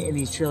Batman in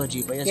these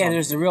trilogy. But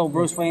there's the real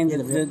Bruce Wayne,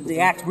 the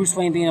act Bruce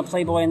Wayne being a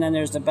playboy, and then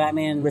there's the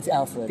Batman with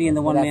Alfred being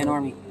the one-man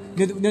army.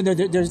 No,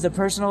 there's the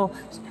personal,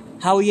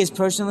 how he is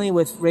personally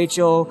with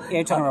Rachel. Yeah,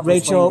 you're talking about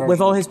Rachel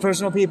with all his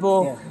personal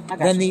people. Yeah,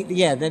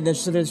 I got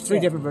there's three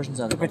different versions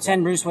of it. The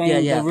pretend Bruce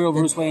Wayne, the real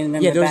Bruce Wayne, and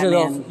then the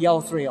Batman.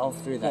 All three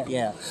of that.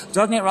 Yeah.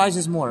 Dark Knight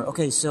Rises more.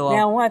 Okay, so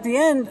now at the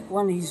end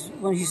when he's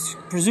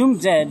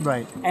presumed dead,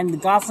 right, and the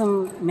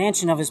Gotham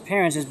mansion of his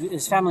parents,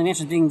 his family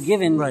mansion, is being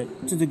given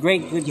to the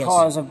great good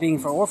cause of being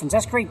for orphans.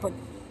 That's great, but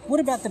what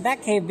about the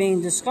Batcave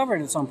being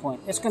discovered at some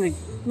point?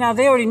 Now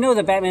they already know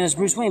that Batman is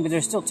Bruce Wayne, but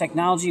there's still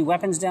technology,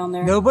 weapons down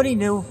there. Nobody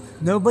knew.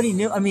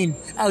 I mean,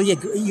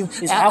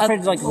 is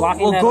Alfred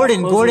locking that?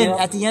 Gordon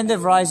at the end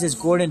of Rises,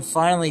 Gordon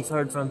finally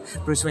heard from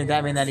Bruce Wayne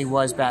Batman that he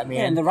was Batman.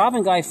 Yeah, and the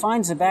Robin guy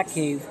finds the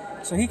Batcave,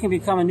 so he can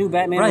become a new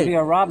Batman and be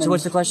a Robin. So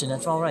what's the question?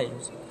 That's all right.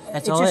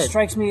 That's all it just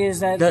strikes me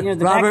as that the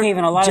Batcave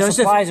and a lot of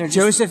supplies are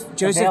just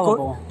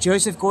available.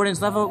 Joseph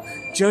Gordon-Levitt,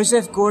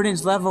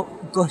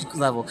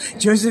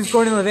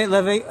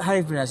 how do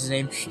you pronounce his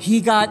name? He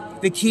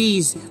got the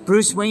keys.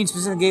 Bruce Wayne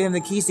specifically gave him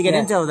the keys to get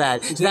into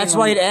that. So that's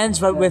why it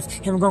ends with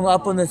him going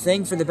up on the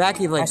thing for the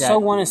Batcave like that. I so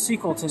want a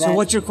sequel to that. So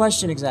what's your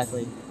question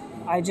exactly?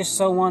 I just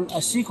so want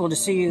a sequel to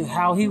see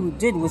how he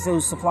did with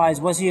those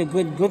supplies. Was he a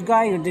good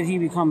guy, or did he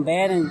become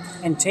bad and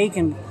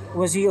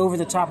was he over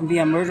the top and be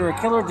a murderer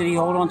killer? Did he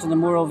hold on to the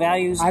moral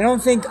values? I'm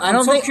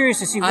so curious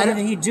to see what did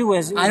he do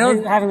as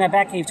having that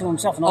Batcave to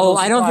himself. And all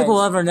those I don't think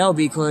we'll ever know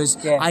because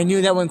I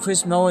knew that when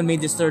Chris Nolan made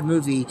this third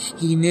movie,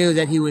 he knew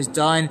that he was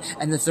done,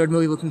 and the third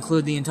movie would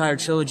conclude the entire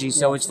trilogy.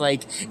 So it's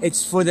like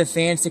it's for the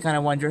fans to kind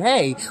of wonder,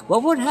 hey,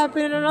 what would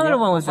happen in another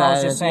one with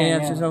that?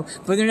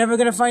 But they're never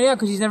going to find out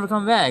because he's never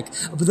come back.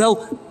 But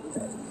though.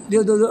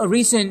 A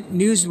recent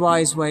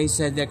Newswise way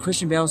said that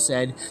Christian Bale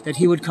said that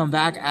he would come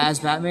back as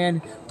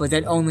Batman, but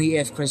that only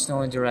if Chris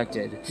Nolan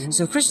directed. Mm-hmm.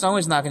 So Chris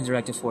Nolan's not going to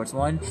direct a fourth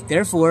one.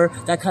 Therefore,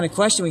 that kind of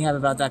question we have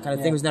about that kind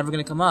of thing was never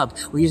going to come up.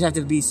 We just have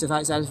to be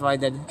satisfied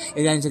that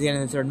it ends at the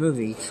end of the third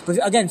movie. But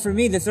again, for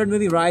me, the third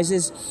movie,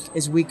 Rises,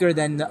 is weaker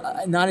than,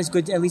 not as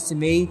good, at least to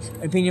me,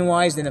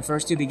 opinion-wise, than the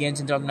first two, Begins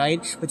and Dark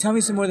Knight. But tell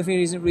me some more of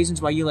the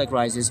reasons why you like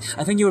Rises.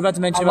 I think you were about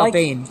to mention about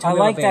Bane. I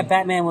like that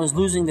Batman was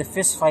losing the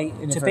fist fight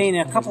to Bane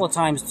a couple of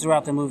times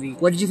throughout the movie.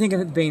 What did you think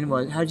of Bane?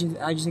 How did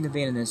you think of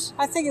Bane in this?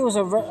 I think it was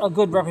a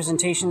good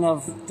representation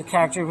of the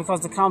character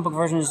because the comic book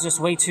version is just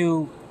way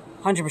too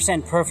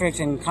 100% perfect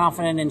and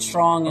confident and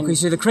strong. And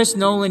so the Chris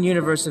Nolan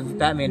universe of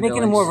Batman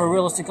making him more of a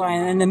realistic guy,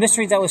 and the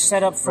mystery that was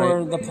set up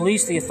for the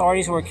police, the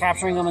authorities who were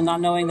capturing him and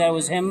not knowing that it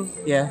was him.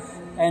 Yeah.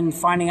 And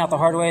finding out the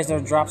hard way as they're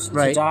dropped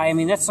to die. I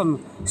mean, that's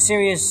some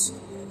serious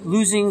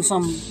losing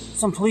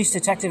some police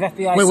detective,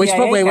 FBI, Wait,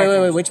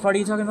 which part are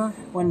you talking about?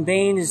 When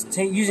Bane is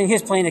using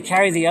his plane to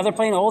carry the other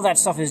plane, all that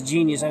stuff is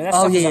genius. I mean, that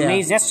stuff is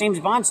amazing. That's James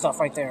Bond stuff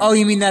right there. Oh,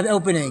 you mean that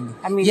opening?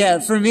 I mean,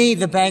 for me,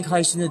 the bank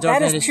heist in the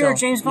Dark Knight that is pure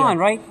James Bond,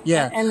 right?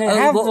 Yeah. And they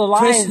have the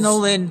lives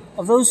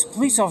of those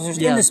police officers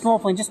in the small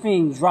plane just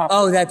being dropped.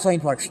 Oh, that plane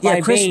part. Yeah,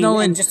 Chris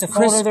Nolan just to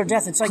fall to their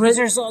death. It's like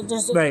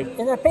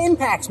it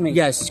impacts me.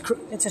 Yes,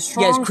 it's a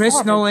strong. Yes,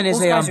 Chris Nolan is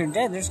those guys are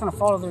dead. They're just going to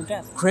fall to their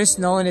death. Chris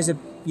Nolan is a.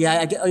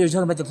 Yeah, you're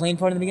talking about the plane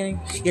part in the beginning?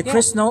 Yeah,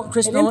 Chris Nolan...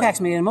 It impacts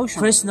me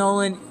emotionally. Chris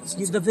Nolan...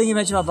 The thing you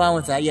mentioned about Bond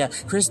with that,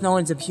 Chris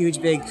Nolan's a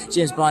huge, big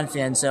James Bond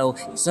fan, so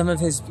some of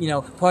his,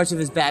 parts of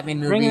his Batman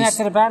movies... Bringing that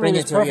to the Batman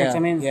is perfect. I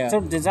mean,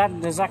 so does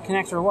that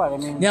connect or what? I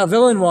mean... Now,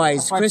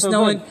 villain-wise, Chris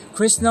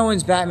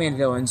Nolan's Batman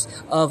villains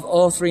of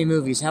all three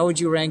movies, how would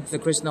you rank the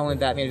Chris Nolan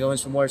Batman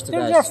villains from worst to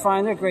best? They're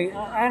fine. They're great.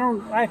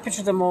 I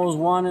picture them all as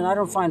one, and I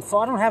don't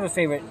have a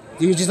favorite.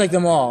 You just like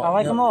them all? I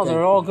like them all. Okay.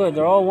 They're all good.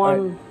 They're all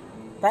one... Right.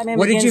 Batman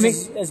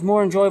Begins is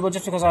more enjoyable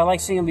just because I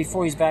like seeing him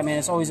before he's Batman.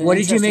 It's always an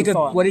interesting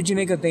thought. What did you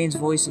make of Bane's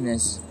voice in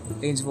this?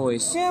 Bane's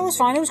voice? Yeah, it was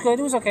fine. It was good.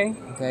 It was okay.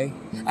 Okay.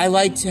 I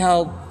liked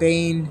how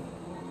Bane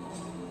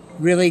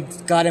really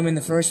got him in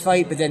the first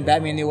fight, but then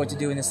Batman knew what to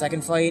do in the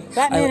second fight.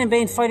 Batman and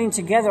Bane fighting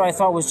together I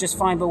thought was just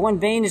fine, but when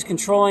Bane is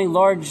controlling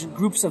large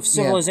groups of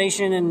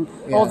civilization and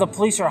all the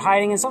police are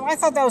hiding and stuff, I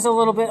thought that was a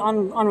little bit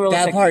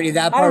unrealistic. That part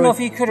I don't know if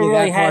he could have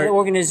really had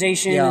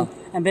organization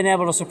and been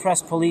able to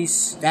suppress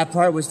police. That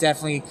part was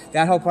definitely,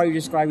 that whole part you're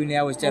describing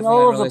now was And definitely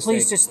all of unrealistic. the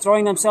police just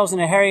throwing themselves in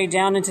a hurry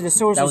down into the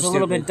sewers That was a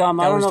little stupid. bit dumb.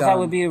 I don't know if that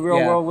would be a real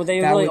Yeah. world. Would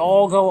they That really would-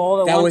 all go all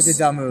at That once? was a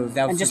dumb move.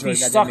 That was and just for be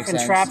sure. That stuck didn't and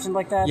make trapped sense. and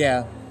like that?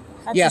 Yeah.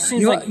 That Yeah, just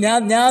seems you know, like now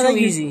too that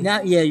easy.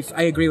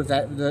 I agree with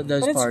that. Those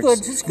But it's parts. good.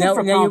 It's good for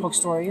a comic book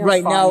story. You know,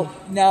 right it's fine.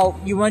 now,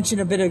 you mentioned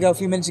a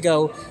few minutes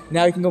ago.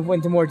 Now you can go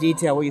into more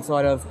detail what you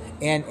thought of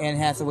Anne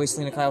Hathaway,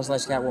 Selena Kyle /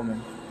 Catwoman.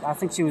 I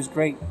think she was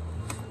great.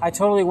 I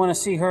totally want to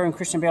see her and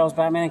Christian Bale's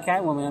Batman and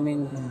Catwoman. I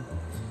mean,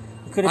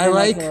 it could have been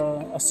like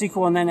a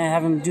sequel and then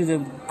have him do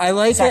the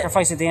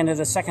sacrifice at the end of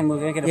the second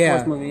movie. They get a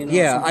fourth movie. You know,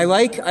 yeah. I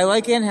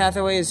like Anne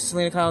Hathaway as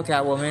Selena Kyle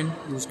Catwoman.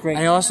 It was great.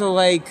 I also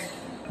like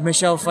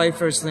Michelle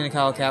Pfeiffer as Selena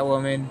Kyle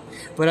Catwoman.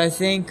 But I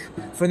think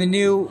for the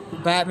new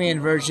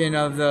Batman version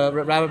of the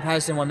Robert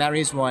Pattinson one, Matt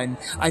Reeves one,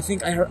 I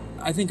think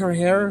her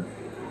hair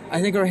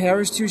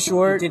is too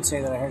short. You did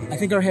say that. I heard you. I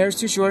think her hair is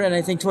too short, and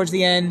I think towards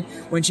the end,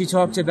 when she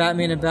talked to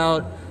Batman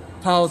about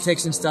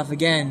politics and stuff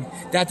again,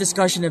 that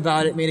discussion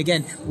about it made,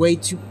 again, way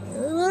too...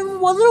 a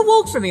little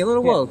woke for me, a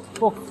little woke.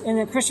 Well, in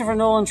the Christopher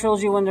Nolan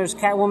trilogy, when there's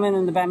Catwoman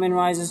and the Batman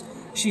Rises,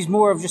 she's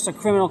more of just a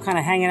criminal kind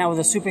of hanging out with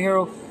a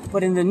superhero.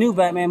 But in the new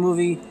Batman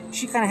movie,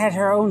 she kind of had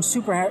her own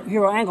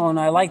superhero angle, and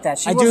I like that.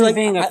 She wasn't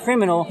being a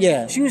criminal.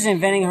 Yeah. She was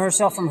inventing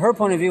herself from her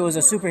point of view as a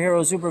superhero,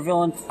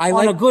 supervillain,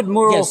 on a good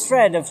moral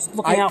thread of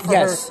looking out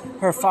for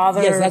her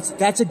father. Yes,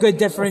 that's a good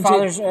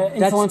differentiation. Her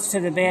father's influence to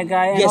the bad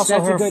guy, and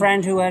also her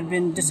friend who had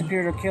been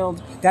disappeared or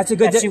killed. That's a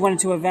good that she wanted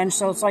to avenge.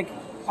 So it's like,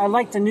 I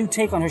like the new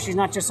take on her. She's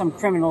not just some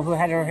criminal who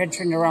had her head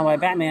turned around by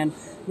Batman.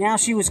 Now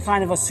she was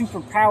kind of a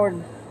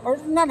superpowered, or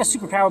not a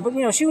superpower,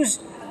 but she was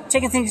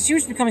taking things. She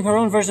was becoming her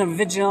own version of a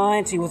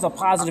vigilante with a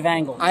positive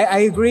angle. I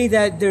agree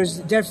that there's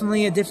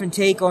definitely a different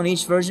take on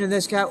each version of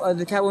this the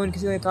Catwoman,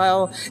 Selena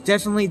Kyle.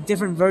 Definitely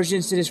different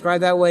versions to describe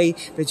that way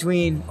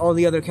between all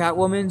the other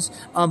Catwomans.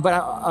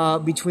 But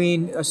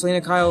between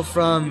Selena Kyle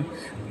from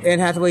Anne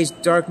Hathaway's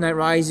Dark Knight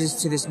Rises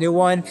to this new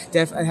one,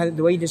 the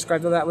way you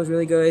described all that was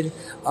really good.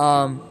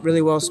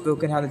 Really well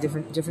spoken, how the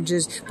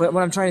differences. But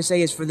what I'm trying to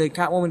say is for the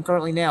Catwoman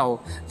currently now,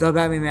 the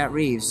Batman Matt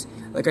Reeves,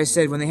 like I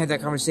said, when they had that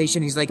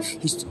conversation,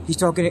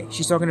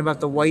 she's talking about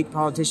the white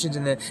politicians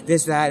and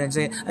this, that, and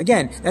saying,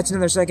 again, that's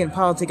another second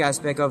politic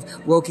aspect of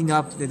woking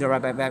up the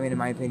Batman, in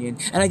my opinion.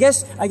 And I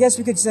guess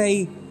we could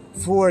say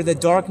for the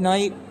Dark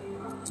Knight,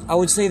 I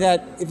would say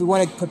that if we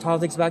want to put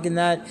politics back in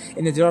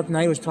the Dark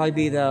Knight would probably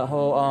be the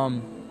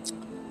whole,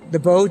 the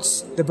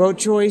boat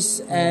choice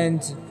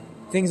and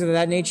things of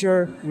that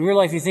nature. In real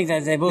life, you think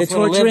that they both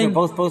would have lived,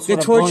 or both would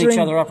have blown each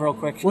other up real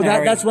quick. Well,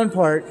 that's one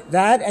part.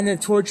 That and the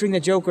torturing the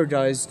Joker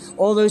does.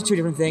 All those two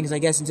different things, I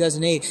guess, in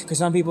 2008. Because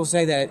some people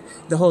say that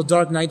the whole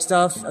Dark Knight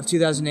stuff of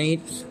 2008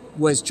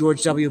 was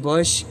George W.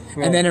 Bush.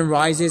 Right. And then in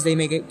Rises, they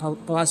make it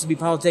possibly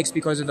politics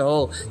because of the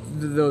whole,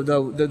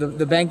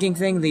 the banking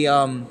thing,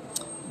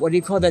 what do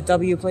you call that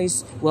W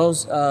place?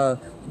 Wells, the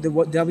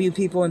W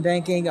people in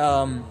banking,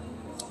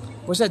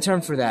 what's that term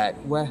for that?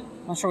 I'm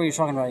not sure what you're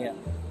talking about yet.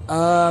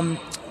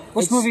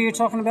 Which movie are you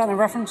talking about in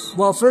reference?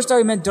 Well, first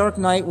I meant Dark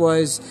Knight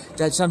was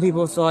that some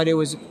people thought it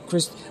was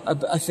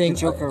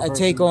a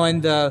take on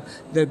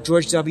the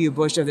George W.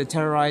 Bush of the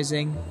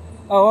terrorizing.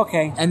 Oh,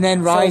 okay. And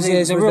then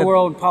Rises. So the real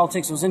world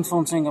politics was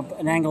influencing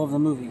an angle of the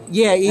movie.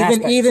 Yeah,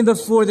 even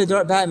before the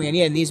Batman.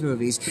 Yeah, in these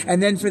movies.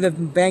 And then for the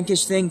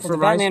bankish thing for the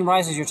Batman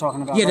Rises, you're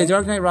talking about. Yeah, right? The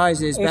Dark Knight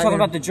Rises. Are you talking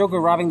about the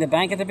Joker robbing the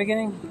bank at the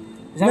beginning?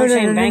 Is that no, what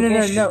you're saying?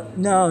 Bankish?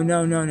 No.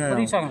 What are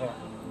you talking about?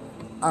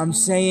 I'm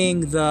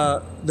saying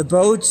the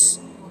boats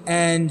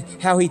and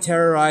how he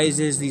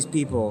terrorizes these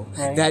people.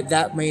 Right.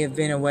 That may have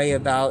been a way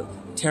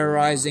about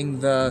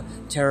terrorizing the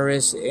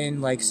terrorists in,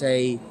 like,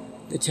 say,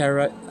 the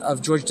terror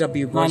of George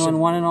W. Bush.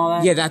 911 and all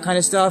that? Yeah, that kind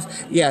of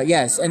stuff. Yeah,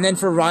 yes. And then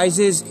for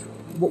Rises,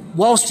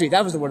 Wall Street,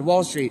 that was the word,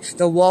 Wall Street.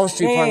 The Wall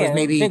Street part was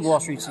maybe big Wall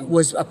Street scene.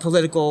 Was a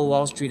political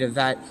Wall Street of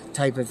that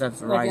type of stuff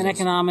for like Rises. An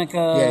economic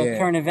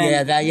current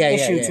event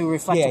issue to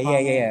reflect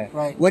upon. Yeah.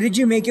 Right. What did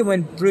you make it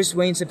when Bruce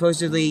Wayne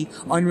supposedly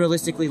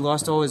unrealistically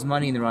lost all his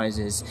money in the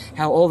Rises?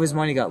 How all of his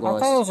money got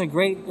lost? I thought it was a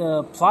great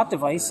plot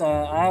device.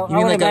 I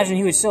would imagine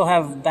he would still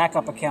have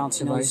backup accounts.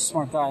 He's a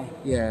smart guy.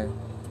 Yeah.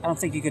 I don't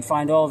think you could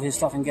find all of his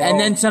stuff and get. And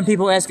then some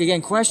people ask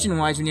again,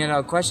 question-wise, when you had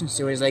all questions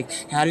to it, is like,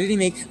 how did he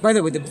make? By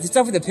the way, the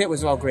stuff with the pit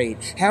was all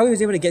great. How he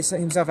was able to get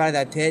himself out of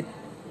that pit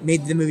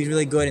made the movie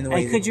really good in the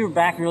way. And could your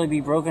back really be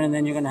broken and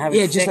then you're going to have it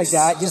fixed? just like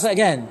that, just like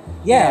again,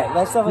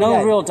 that stuff. Like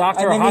no real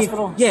doctor or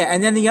hospital.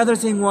 And then the other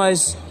thing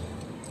was,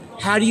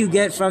 how do you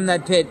get from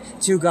that pit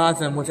to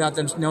Gotham without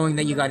them knowing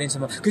that you got in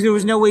somehow? Because there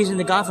was no ways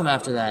into Gotham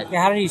after that.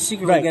 Yeah, how did he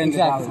secretly get into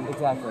Gotham?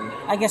 Exactly.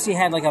 I guess he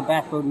had like a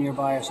bat boat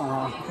nearby or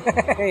somehow.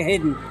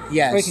 Hidden.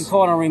 Yes. Or he could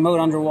call it on a remote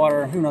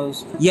underwater. Who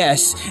knows?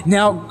 Yes.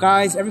 Now,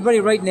 guys, everybody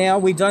right now,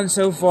 we've done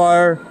so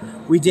far,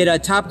 we did a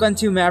Top Gun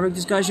 2 Maverick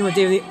discussion with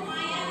David.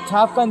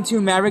 Top Gun 2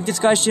 Maverick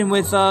discussion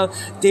with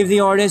Dave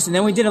the Artist, and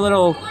then we did a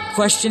little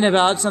question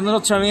about some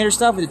little Terminator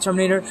stuff with the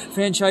Terminator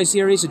franchise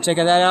series, so check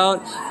that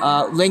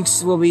out.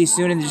 Links will be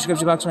soon in the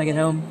description box when I get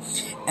home.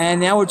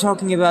 And now we're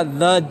talking about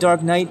the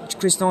Dark Knight,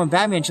 Chris Nolan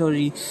Batman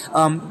trilogy,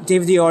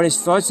 Dave the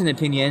Artist thoughts and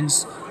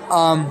opinions.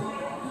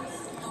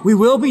 We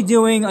will be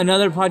doing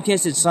another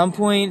podcast at some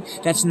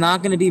point that's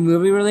not going to be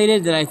movie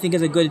related, that I think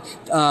is a good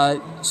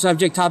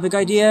subject topic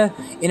idea.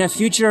 In a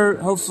future,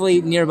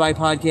 hopefully nearby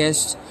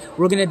podcast,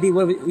 we're going to be,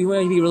 we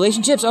want to be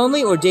relationships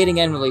only or dating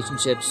and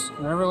relationships?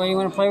 Whatever way you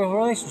want to play with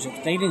relationships.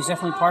 Dating is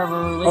definitely part of a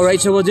relationship. All right,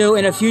 so we'll do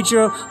in a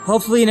future,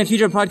 hopefully in a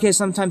future podcast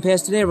sometime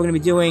past today, we're going to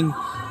be doing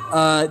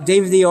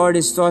Dave the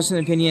Artist's thoughts and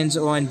opinions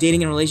on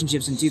dating and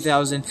relationships in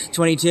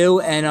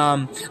 2022, and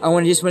I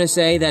just want to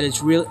say that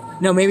it's real.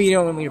 No, maybe you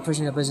don't want me to push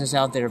the business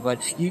out there, but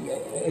you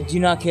do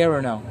you not care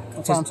or no?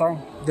 What's that? I'm sorry.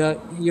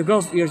 Your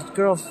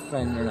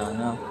girlfriend or no?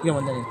 No, you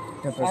don't want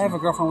that. I have a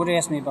girlfriend. What do you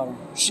ask me about her?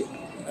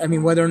 I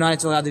mean, whether or not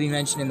it's allowed to be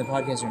mentioned in the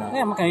podcast or not.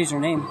 Yeah, I'm not going to use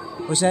her name.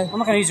 What's that? I'm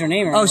not going to use her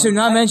name. Or anything. So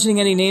not mentioning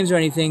any names or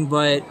anything,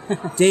 but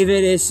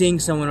David is seeing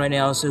someone right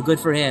now, so good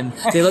for him.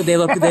 They look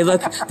good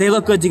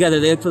together.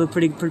 They look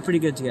pretty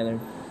good together.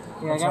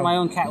 Yeah, I got my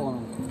own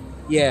Catwoman.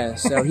 Yeah,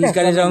 so he's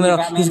got his own little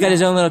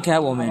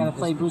Catwoman. I got to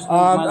play Bruce Wayne.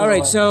 All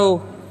right,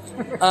 so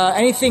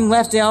anything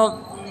left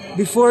out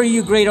before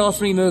you grade all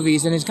three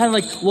movies, and it's kind of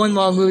like one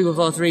long movie with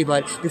all three,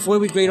 but before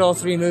we grade all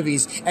three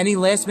movies, any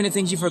last minute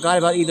things you forgot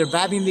about either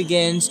Batman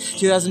Begins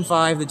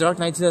 2005, The Dark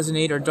Knight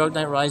 2008, or Dark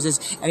Knight Rises?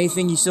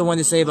 Anything you still want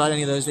to say about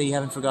any of those that you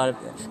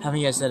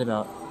haven't yet said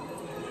about?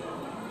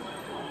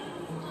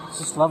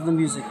 Just love the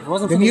music. It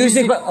wasn't the for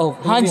music.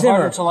 Hans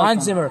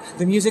Zimmer.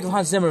 The music of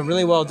Hans Zimmer,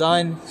 really well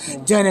done.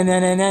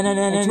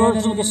 Yeah.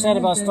 George Lucas said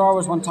about Star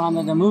Wars one time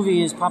that the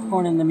movie is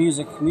popcorn in the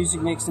music. Music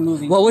makes the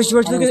movie. What was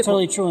George Lucas? It's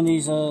totally true in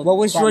these. What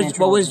was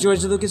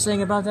George Lucas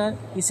saying about that?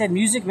 He said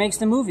music makes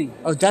the movie.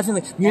 Oh,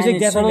 definitely. Music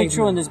and it's definitely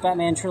true in this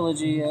Batman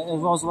trilogy, as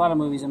well as a lot of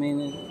movies. I mean,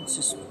 it's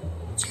just.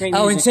 It's great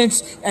music.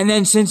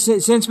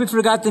 Since we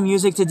forgot the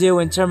music to do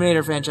in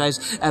Terminator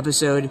franchise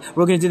episode,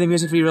 we're gonna do the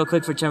music for you real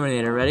quick for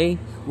Terminator. Ready?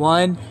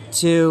 1,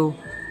 2.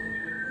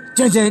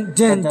 Dun dun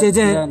dun dun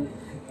dun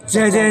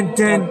dun dun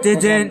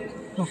dun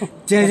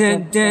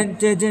dun dun dun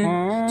dun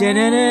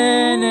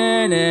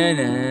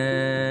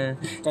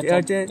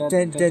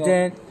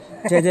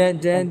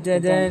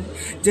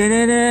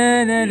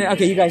dun.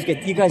 Okay, you guys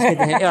get the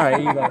hint. All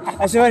right, you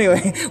go. So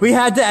anyway, we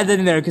had to add that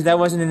in there because that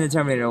wasn't in the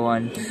Terminator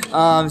one.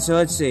 So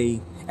let's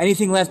see.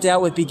 Anything left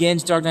out with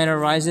Begins, Dark Knight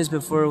Rises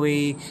before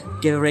we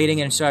give a rating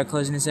and start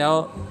closing this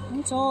out?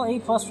 It's all A+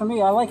 for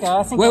me. I like it.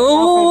 I think.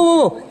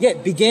 Whoa. Yeah,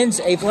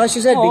 Begins A+. You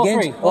said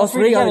Begins. All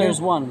three together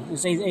is one.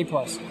 It's A+.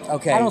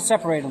 Okay. I don't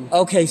separate them.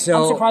 Okay,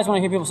 so I'm surprised when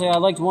I hear people say I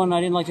liked one, I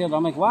didn't like the other.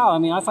 I'm like, wow. I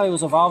mean, I thought it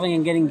was evolving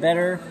and getting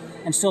better.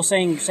 And still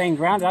saying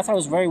grounded. I thought it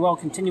was very well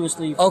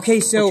continuously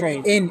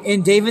portrayed.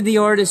 In David the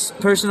Artist's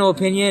personal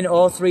opinion,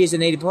 all three is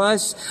an A+.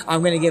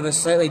 I'm going to give a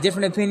slightly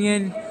different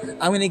opinion.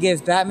 I'm going to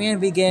give Batman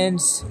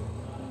Begins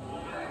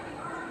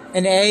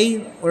an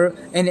A or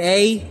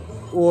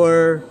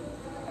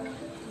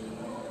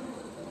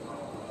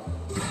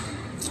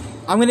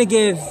I'm going to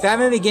give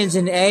Batman Begins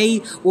an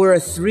A or a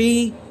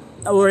 3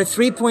 or a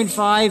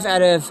 3.5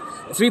 out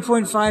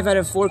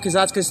of 4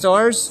 Kazatska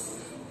stars.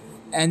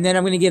 And then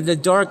I'm going to give The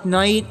Dark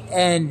Knight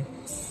an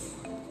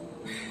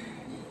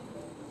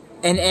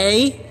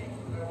A.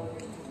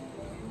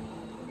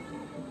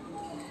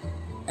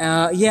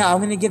 I'm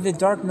going to give The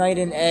Dark Knight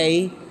an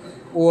A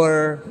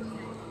or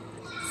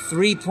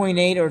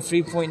 3.8 or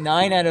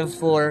 3.9 out of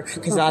 4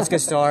 Kazatska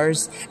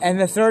stars. And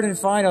the third and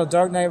final,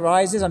 Dark Knight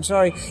Rises, I'm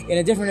sorry, in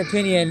a different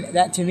opinion,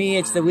 that to me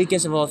it's the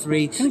weakest of all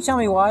three. Can you tell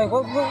me why?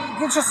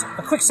 It's just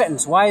a quick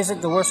sentence. Why is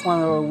it the worst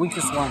one or the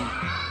weakest one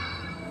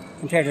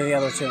compared to the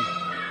other two?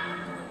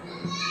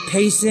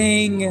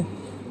 Pacing,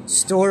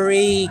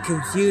 story,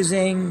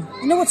 confusing.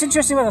 You know what's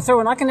interesting about the third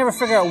one? I can never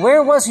figure out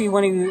where was he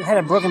when he had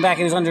a broken back and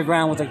he was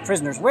underground with the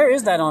prisoners. Where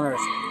is that on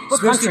Earth?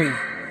 What country?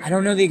 I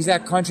don't know the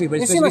exact country, but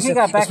it's supposed to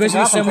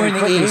be somewhere in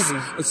the East.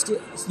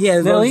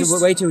 Middle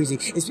East? Way too easy.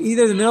 It's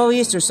either the Middle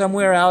East or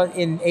somewhere out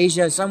in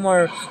Asia,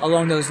 somewhere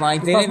along those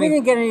lines. We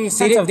didn't get any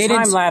sense of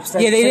time lapse.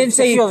 They didn't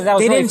say that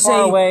was really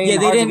far away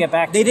and hard to get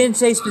back to. They didn't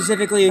say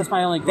specifically. That's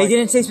my only They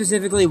didn't say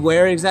specifically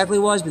where it exactly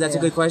was, but that's a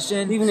good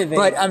question.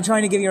 But I'm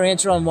trying to give you your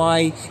answer on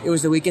why it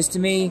was the weakest to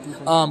me.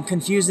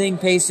 Confusing,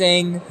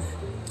 pacing.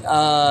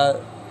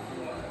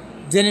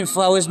 Didn't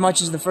flow as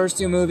much as the first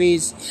two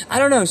movies. I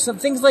don't know, some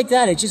things like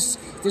that.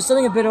 There's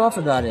something a bit off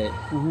about it.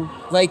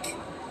 Mm-hmm. Like,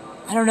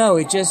 I don't know.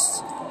 I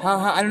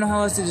don't know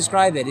how else to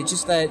describe it. It's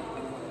just that.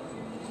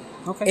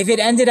 Okay. If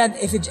it ended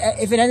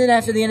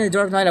after the end of The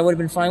Dark Knight, I would have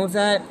been fine with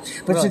that.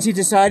 But since he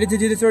decided to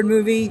do the third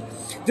movie,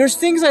 there's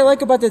things I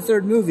like about the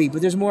third movie,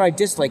 but there's more I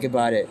dislike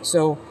about it.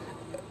 So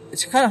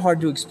it's kind of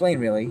hard to explain,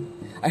 really.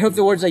 I hope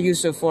the words I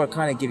used so far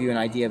kind of give you an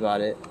idea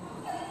about it.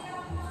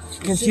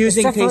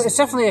 Confusing. It's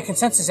definitely a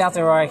consensus out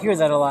there where I hear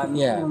that a lot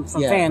from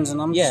fans,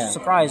 and I'm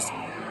surprised.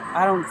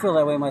 I don't feel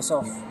that way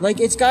myself. Like,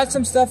 it's got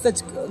some stuff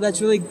that's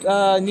really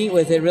neat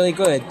with it, really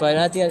good. But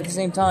at the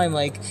same time,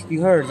 like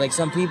you heard, like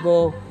some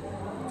people,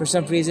 for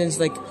some reasons,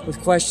 like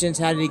with questions,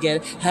 how did he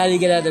get out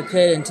of the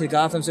pit into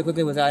Gotham so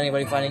quickly without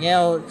anybody finding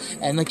out?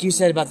 And like you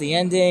said about the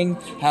ending,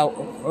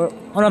 hold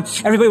on,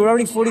 everybody, we're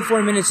already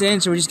 44 minutes in,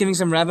 so we're just giving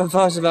some wrap-up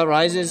thoughts about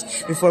Rises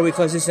before we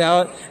close this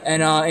out.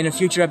 And in a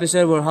future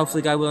episode, we'll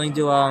hopefully, God willing,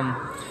 do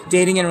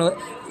dating and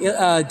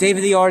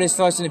David the Artist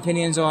thoughts and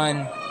opinions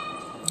on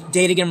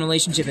dating and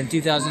relationship in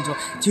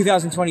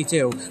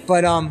 2022.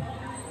 But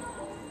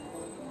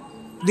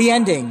the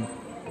ending.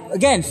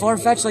 Again,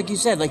 far-fetched, like you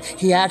said. Like,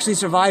 he actually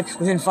survived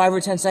within 5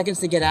 or 10 seconds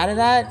to get out of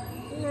that?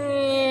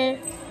 I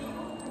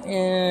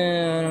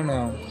don't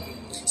know.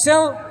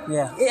 So,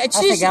 yeah, it's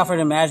I think Alfred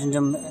imagined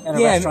him at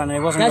a restaurant, and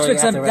it wasn't really at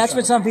the restaurant. That's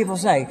what some people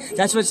say.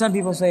 That's what some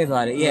people say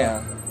about it,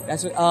 yeah.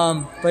 That's what,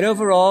 but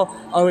overall,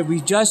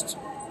 we've just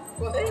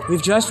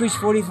reached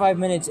 45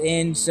 minutes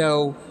in,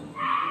 so...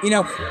 You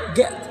know,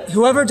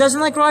 whoever doesn't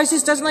like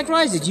Rises, doesn't like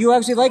Rises. You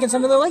actually like it,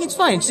 some people like it's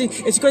fine.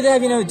 It's good to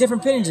have,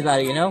 different opinions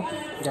about it,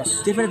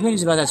 Yes. Different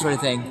opinions about that sort of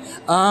thing.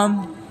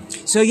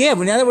 So yeah,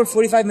 now that we're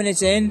 45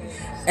 minutes in,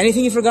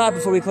 anything you forgot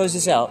before we close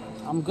this out?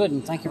 I'm good,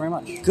 and thank you very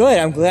much. Good.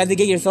 I'm glad to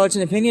get your thoughts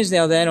and opinions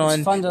now then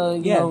on... It's fun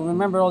to,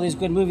 remember all these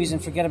good movies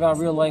and forget about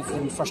real life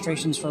and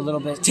frustrations for a little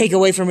bit. Take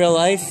away from real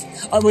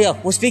life?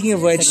 Well, speaking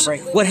of which, Take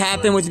a break. what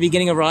happened with the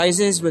beginning of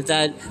Rises, with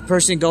that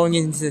person going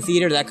into the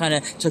theater, that kind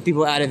of took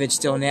people out of it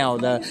still now.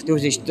 There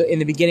was in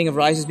the beginning of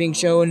Rises being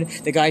shown,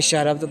 the guy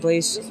shot up the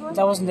place.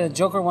 That wasn't the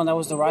Joker one, that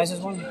was the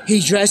Rises one?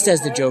 He dressed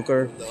as the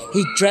Joker.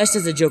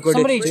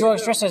 Somebody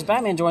dressed as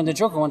Batman during the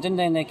Joker one, didn't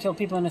they? And they killed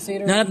people in the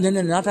theater? No,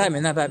 not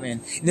Batman.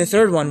 The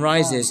third one,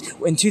 Rises.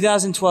 In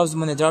 2012,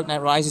 when The Dark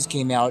Knight Rises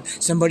came out,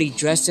 somebody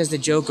dressed as the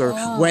Joker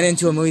went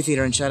into a movie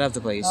theater and shut up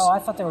the place. Oh, I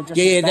thought they were dressed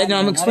as Batman. No,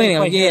 I'm explaining.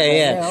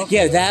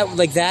 Okay.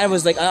 That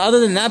was like, other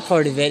than that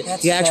part of it,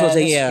 the actual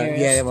thing,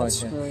 it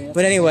was.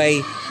 But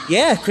anyway,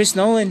 Chris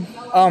Nolan.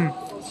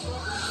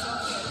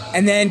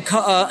 And then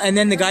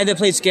the guy that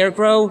played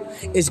Scarecrow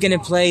is going to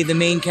play the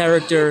main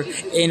character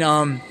in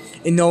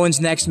Nolan's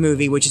next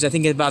movie, which is, I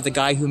think, about the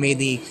guy who made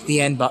the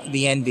NB,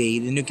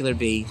 the nuclear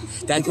bee.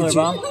 Nuclear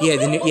bomb?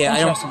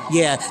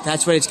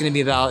 That's what it's going to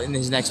be about in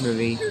his next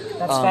movie.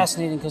 That's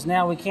fascinating, because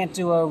now we can't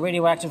do a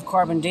radioactive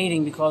carbon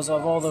dating because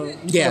of all the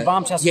nuclear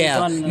bomb tests we've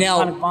done.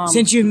 Now,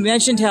 since you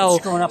mentioned how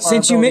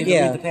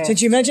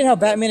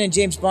Batman and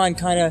James Bond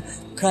kind of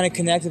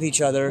connect with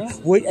each other,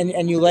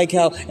 and you like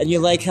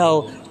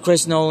how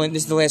Chris Nolan.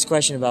 This is the last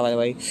question about, by the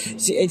way.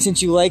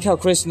 Since you like how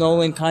Chris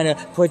Nolan kind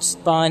of puts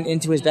Bond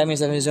into his Batman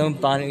stuff in his own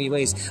Bond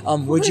ways,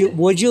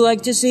 would you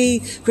like to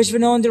see Christopher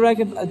Nolan direct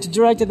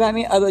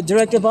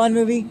a Bond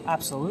movie?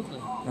 Absolutely.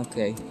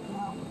 Okay,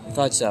 I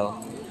thought so.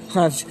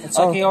 It's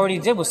like he already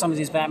did with some of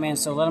these Batmans,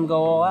 so let him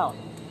go all out.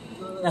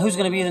 Now, who's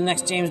going to be the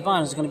next James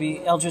Bond? Is it going to be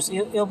Idris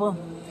Elba?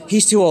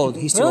 He's too old.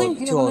 He's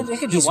really? too old.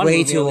 He's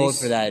way too old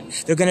for that.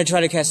 They're going to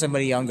try to cast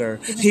somebody younger.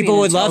 People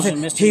would love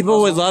him.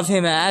 People would love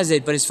him as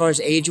it, but as far as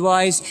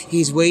age-wise,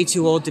 he's way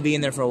too old to be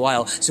in there for a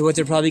while. So what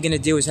they're probably going to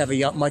do is have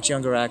a much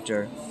younger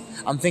actor.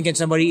 I'm thinking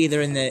somebody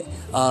either in the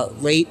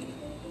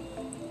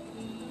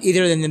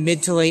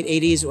mid to late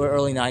 80s or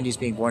early 90s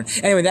being born.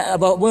 Anyway,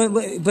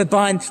 but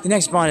Bond, the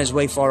next Bond is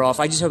way far off.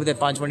 I just hope that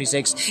Bond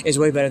 26 is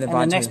way better than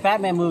Bond 26. The next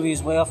Batman movie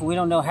is way off. We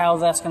don't know how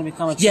that's going to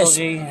become a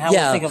trilogy. How we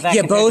think of that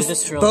compared to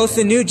this trilogy. Both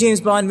the new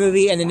James Bond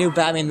movie and the new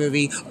Batman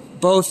movie,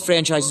 both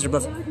franchises are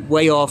both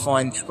way off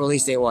on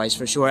release date-wise,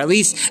 for sure. At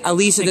least at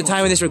the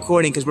time of this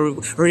recording, because we're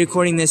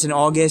recording this in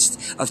August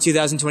of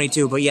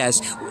 2022. But yes,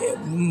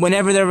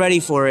 whenever they're ready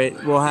for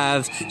it, we'll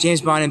have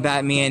James Bond and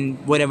Batman,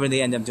 whatever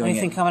they end up doing.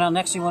 Anything coming out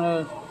next you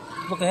want to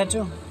look ahead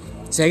to?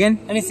 Say again?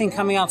 Anything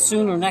coming out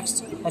soon or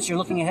next that you're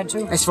looking ahead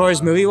to? As far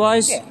as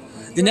movie-wise? Yeah.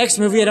 The next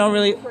movie I don't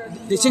really...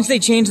 Since they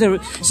changed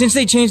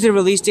the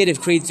release date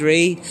of Creed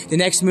 3, the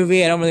next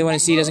movie I don't really want to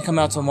see doesn't come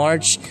out till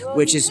March,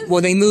 which is...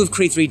 Well, they moved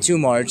Creed 3 to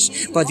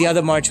March, but the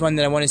other March one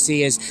that I want to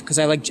see is... Because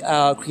I like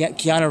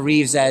Keanu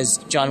Reeves as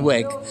John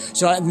Wick.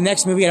 So the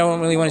next movie I don't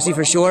really want to see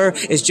for sure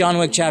is John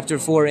Wick Chapter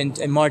 4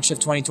 in March of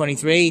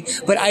 2023.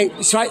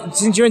 But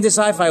since you're into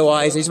sci-fi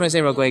wise, I just want to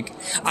say real quick,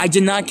 I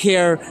did not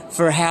care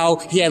for how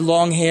he had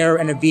long hair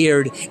and a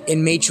beard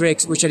in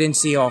Matrix, which I didn't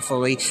see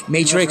awfully.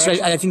 Matrix,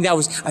 I think that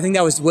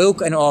was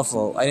woke and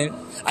awful.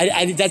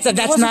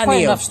 That's not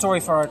Neo. Enough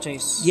story for our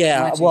taste.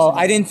 Yeah, well,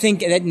 I didn't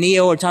think that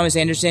Neo or Thomas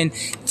Anderson.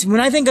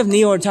 When I think of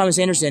Neo or Thomas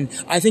Anderson,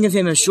 I think of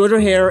him with shorter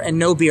hair and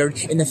no beard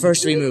in the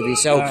first 3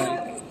 movies. So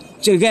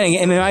again,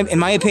 in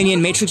my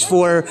opinion, Matrix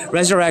 4,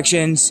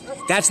 Resurrections,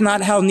 that's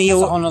not how Neo...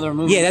 That's a whole other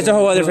movie. Yeah, that's a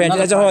whole other franchise.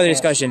 That's a whole other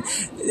discussion.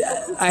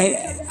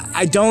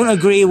 I don't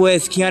agree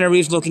with Keanu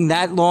Reeves looking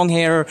that long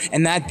hair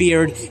and that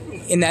beard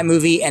in that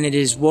movie, and it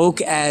is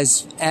woke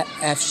as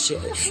F shit.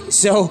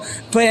 So,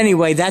 but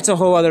anyway, that's a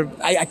whole other...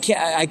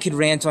 I could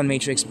rant on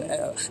Matrix,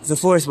 the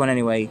 4th one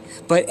anyway.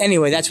 But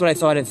anyway, that's what I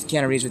thought of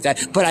Keanu Reeves with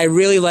that. But I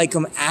really like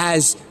him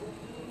as...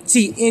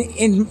 See,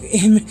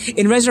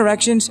 in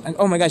Resurrections...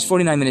 Oh my gosh,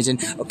 49 minutes in.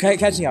 Okay,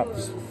 catching up.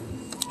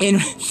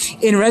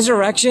 in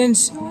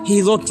Resurrections,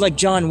 he looked like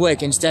John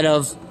Wick instead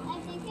of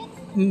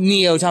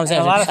Neo Thomas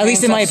Anderson. At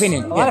least in my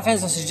opinion. A lot of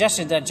fans have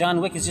suggested that John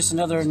Wick is just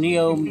another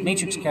Neo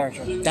Matrix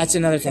character. That's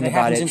another thing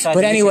about it.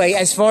 But anyway,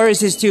 as far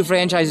as his two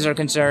franchises are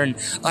concerned,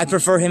 I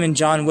prefer him in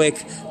John Wick.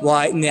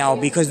 Why now?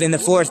 Because in the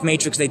fourth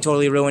Matrix, they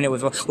totally ruin it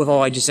with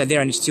all I just said there,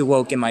 and it's too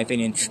woke in my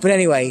opinion. But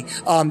anyway,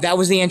 that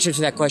was the answer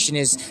to that question.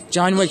 Is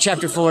John Wick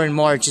Chapter 4 in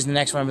March is the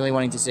next one I'm really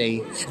wanting to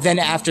see. Then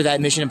after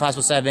that, Mission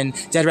Impossible 7,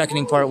 Dead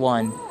Reckoning Part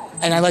 1.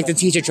 And I like the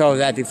teacher trial of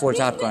that before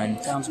Top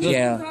Gun. Sounds good.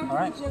 Yeah. All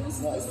right.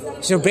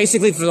 So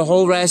basically, for the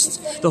whole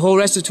rest of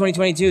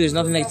 2022, there's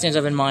nothing that stands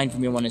up in mind for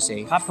me to want to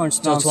see. Popcorn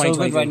smells so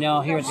good right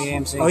now here at the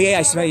AMC. Oh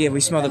yeah,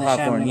 we smell the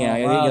popcorn. Yeah,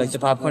 you like the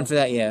popcorn for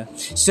that? Yeah.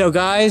 So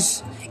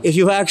guys, if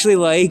you actually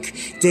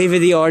like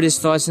David the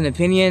Artist's thoughts and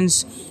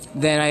opinions,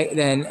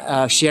 then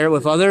share it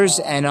with others.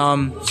 And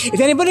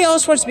if anybody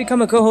else wants to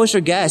become a co-host or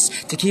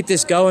guest to keep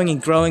this going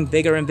and growing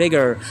bigger and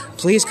bigger,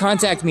 please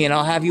contact me and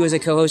I'll have you as a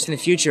co-host in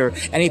the future.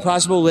 Any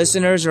possible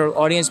listeners or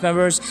audience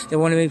members that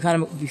want to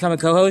become a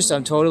co-host,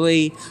 I'm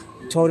totally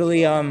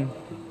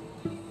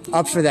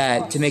up for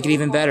that to make it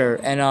even better.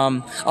 And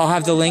I'll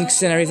have the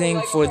links and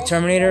everything for the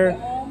Terminator.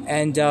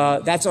 And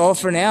that's all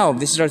for now.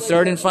 This is our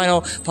third and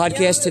final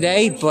podcast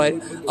today. But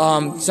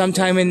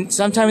sometime in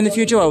the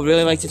future, I would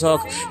really like to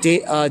talk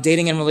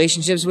dating and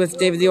relationships with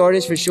David the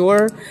Artist for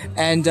sure.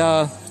 And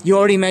you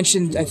already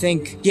mentioned, I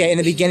think, in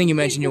the beginning you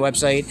mentioned your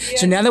website.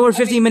 So now that we're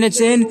 15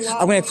 minutes in,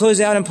 I'm going to close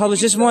out and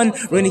publish this one.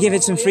 We're going to give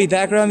it some free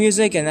background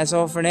music, and that's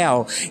all for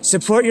now.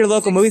 Support your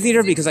local movie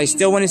theater because I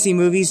still want to see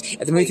movies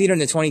at the movie theater in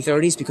the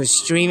 2030s because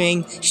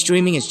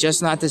streaming is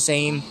just not the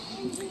same.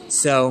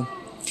 So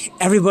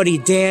everybody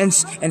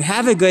dance and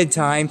have a good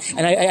time.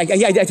 And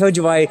I told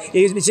you why.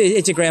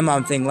 It's a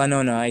grandmom thing.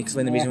 Lanona, I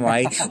explained the reason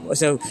why.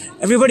 So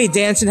everybody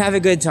dance and have a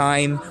good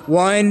time.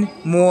 One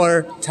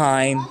more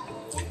time.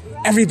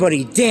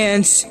 Everybody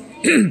dance.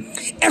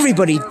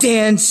 Everybody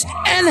dance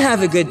and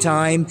have a good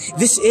time.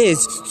 This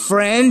is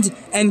friend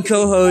and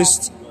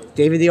co-host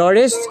David the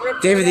Artist,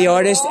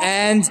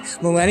 and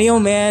Millennial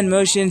Man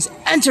Motions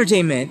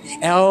Entertainment,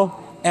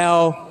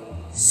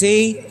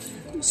 LLC.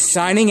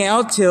 Signing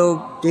out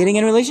till dating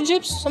and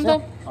relationships sometime?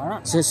 Sure. All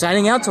right. So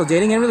signing out till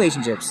dating and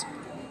relationships.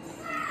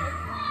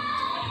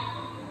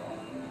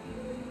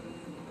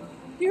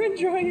 You're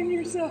enjoying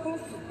yourself.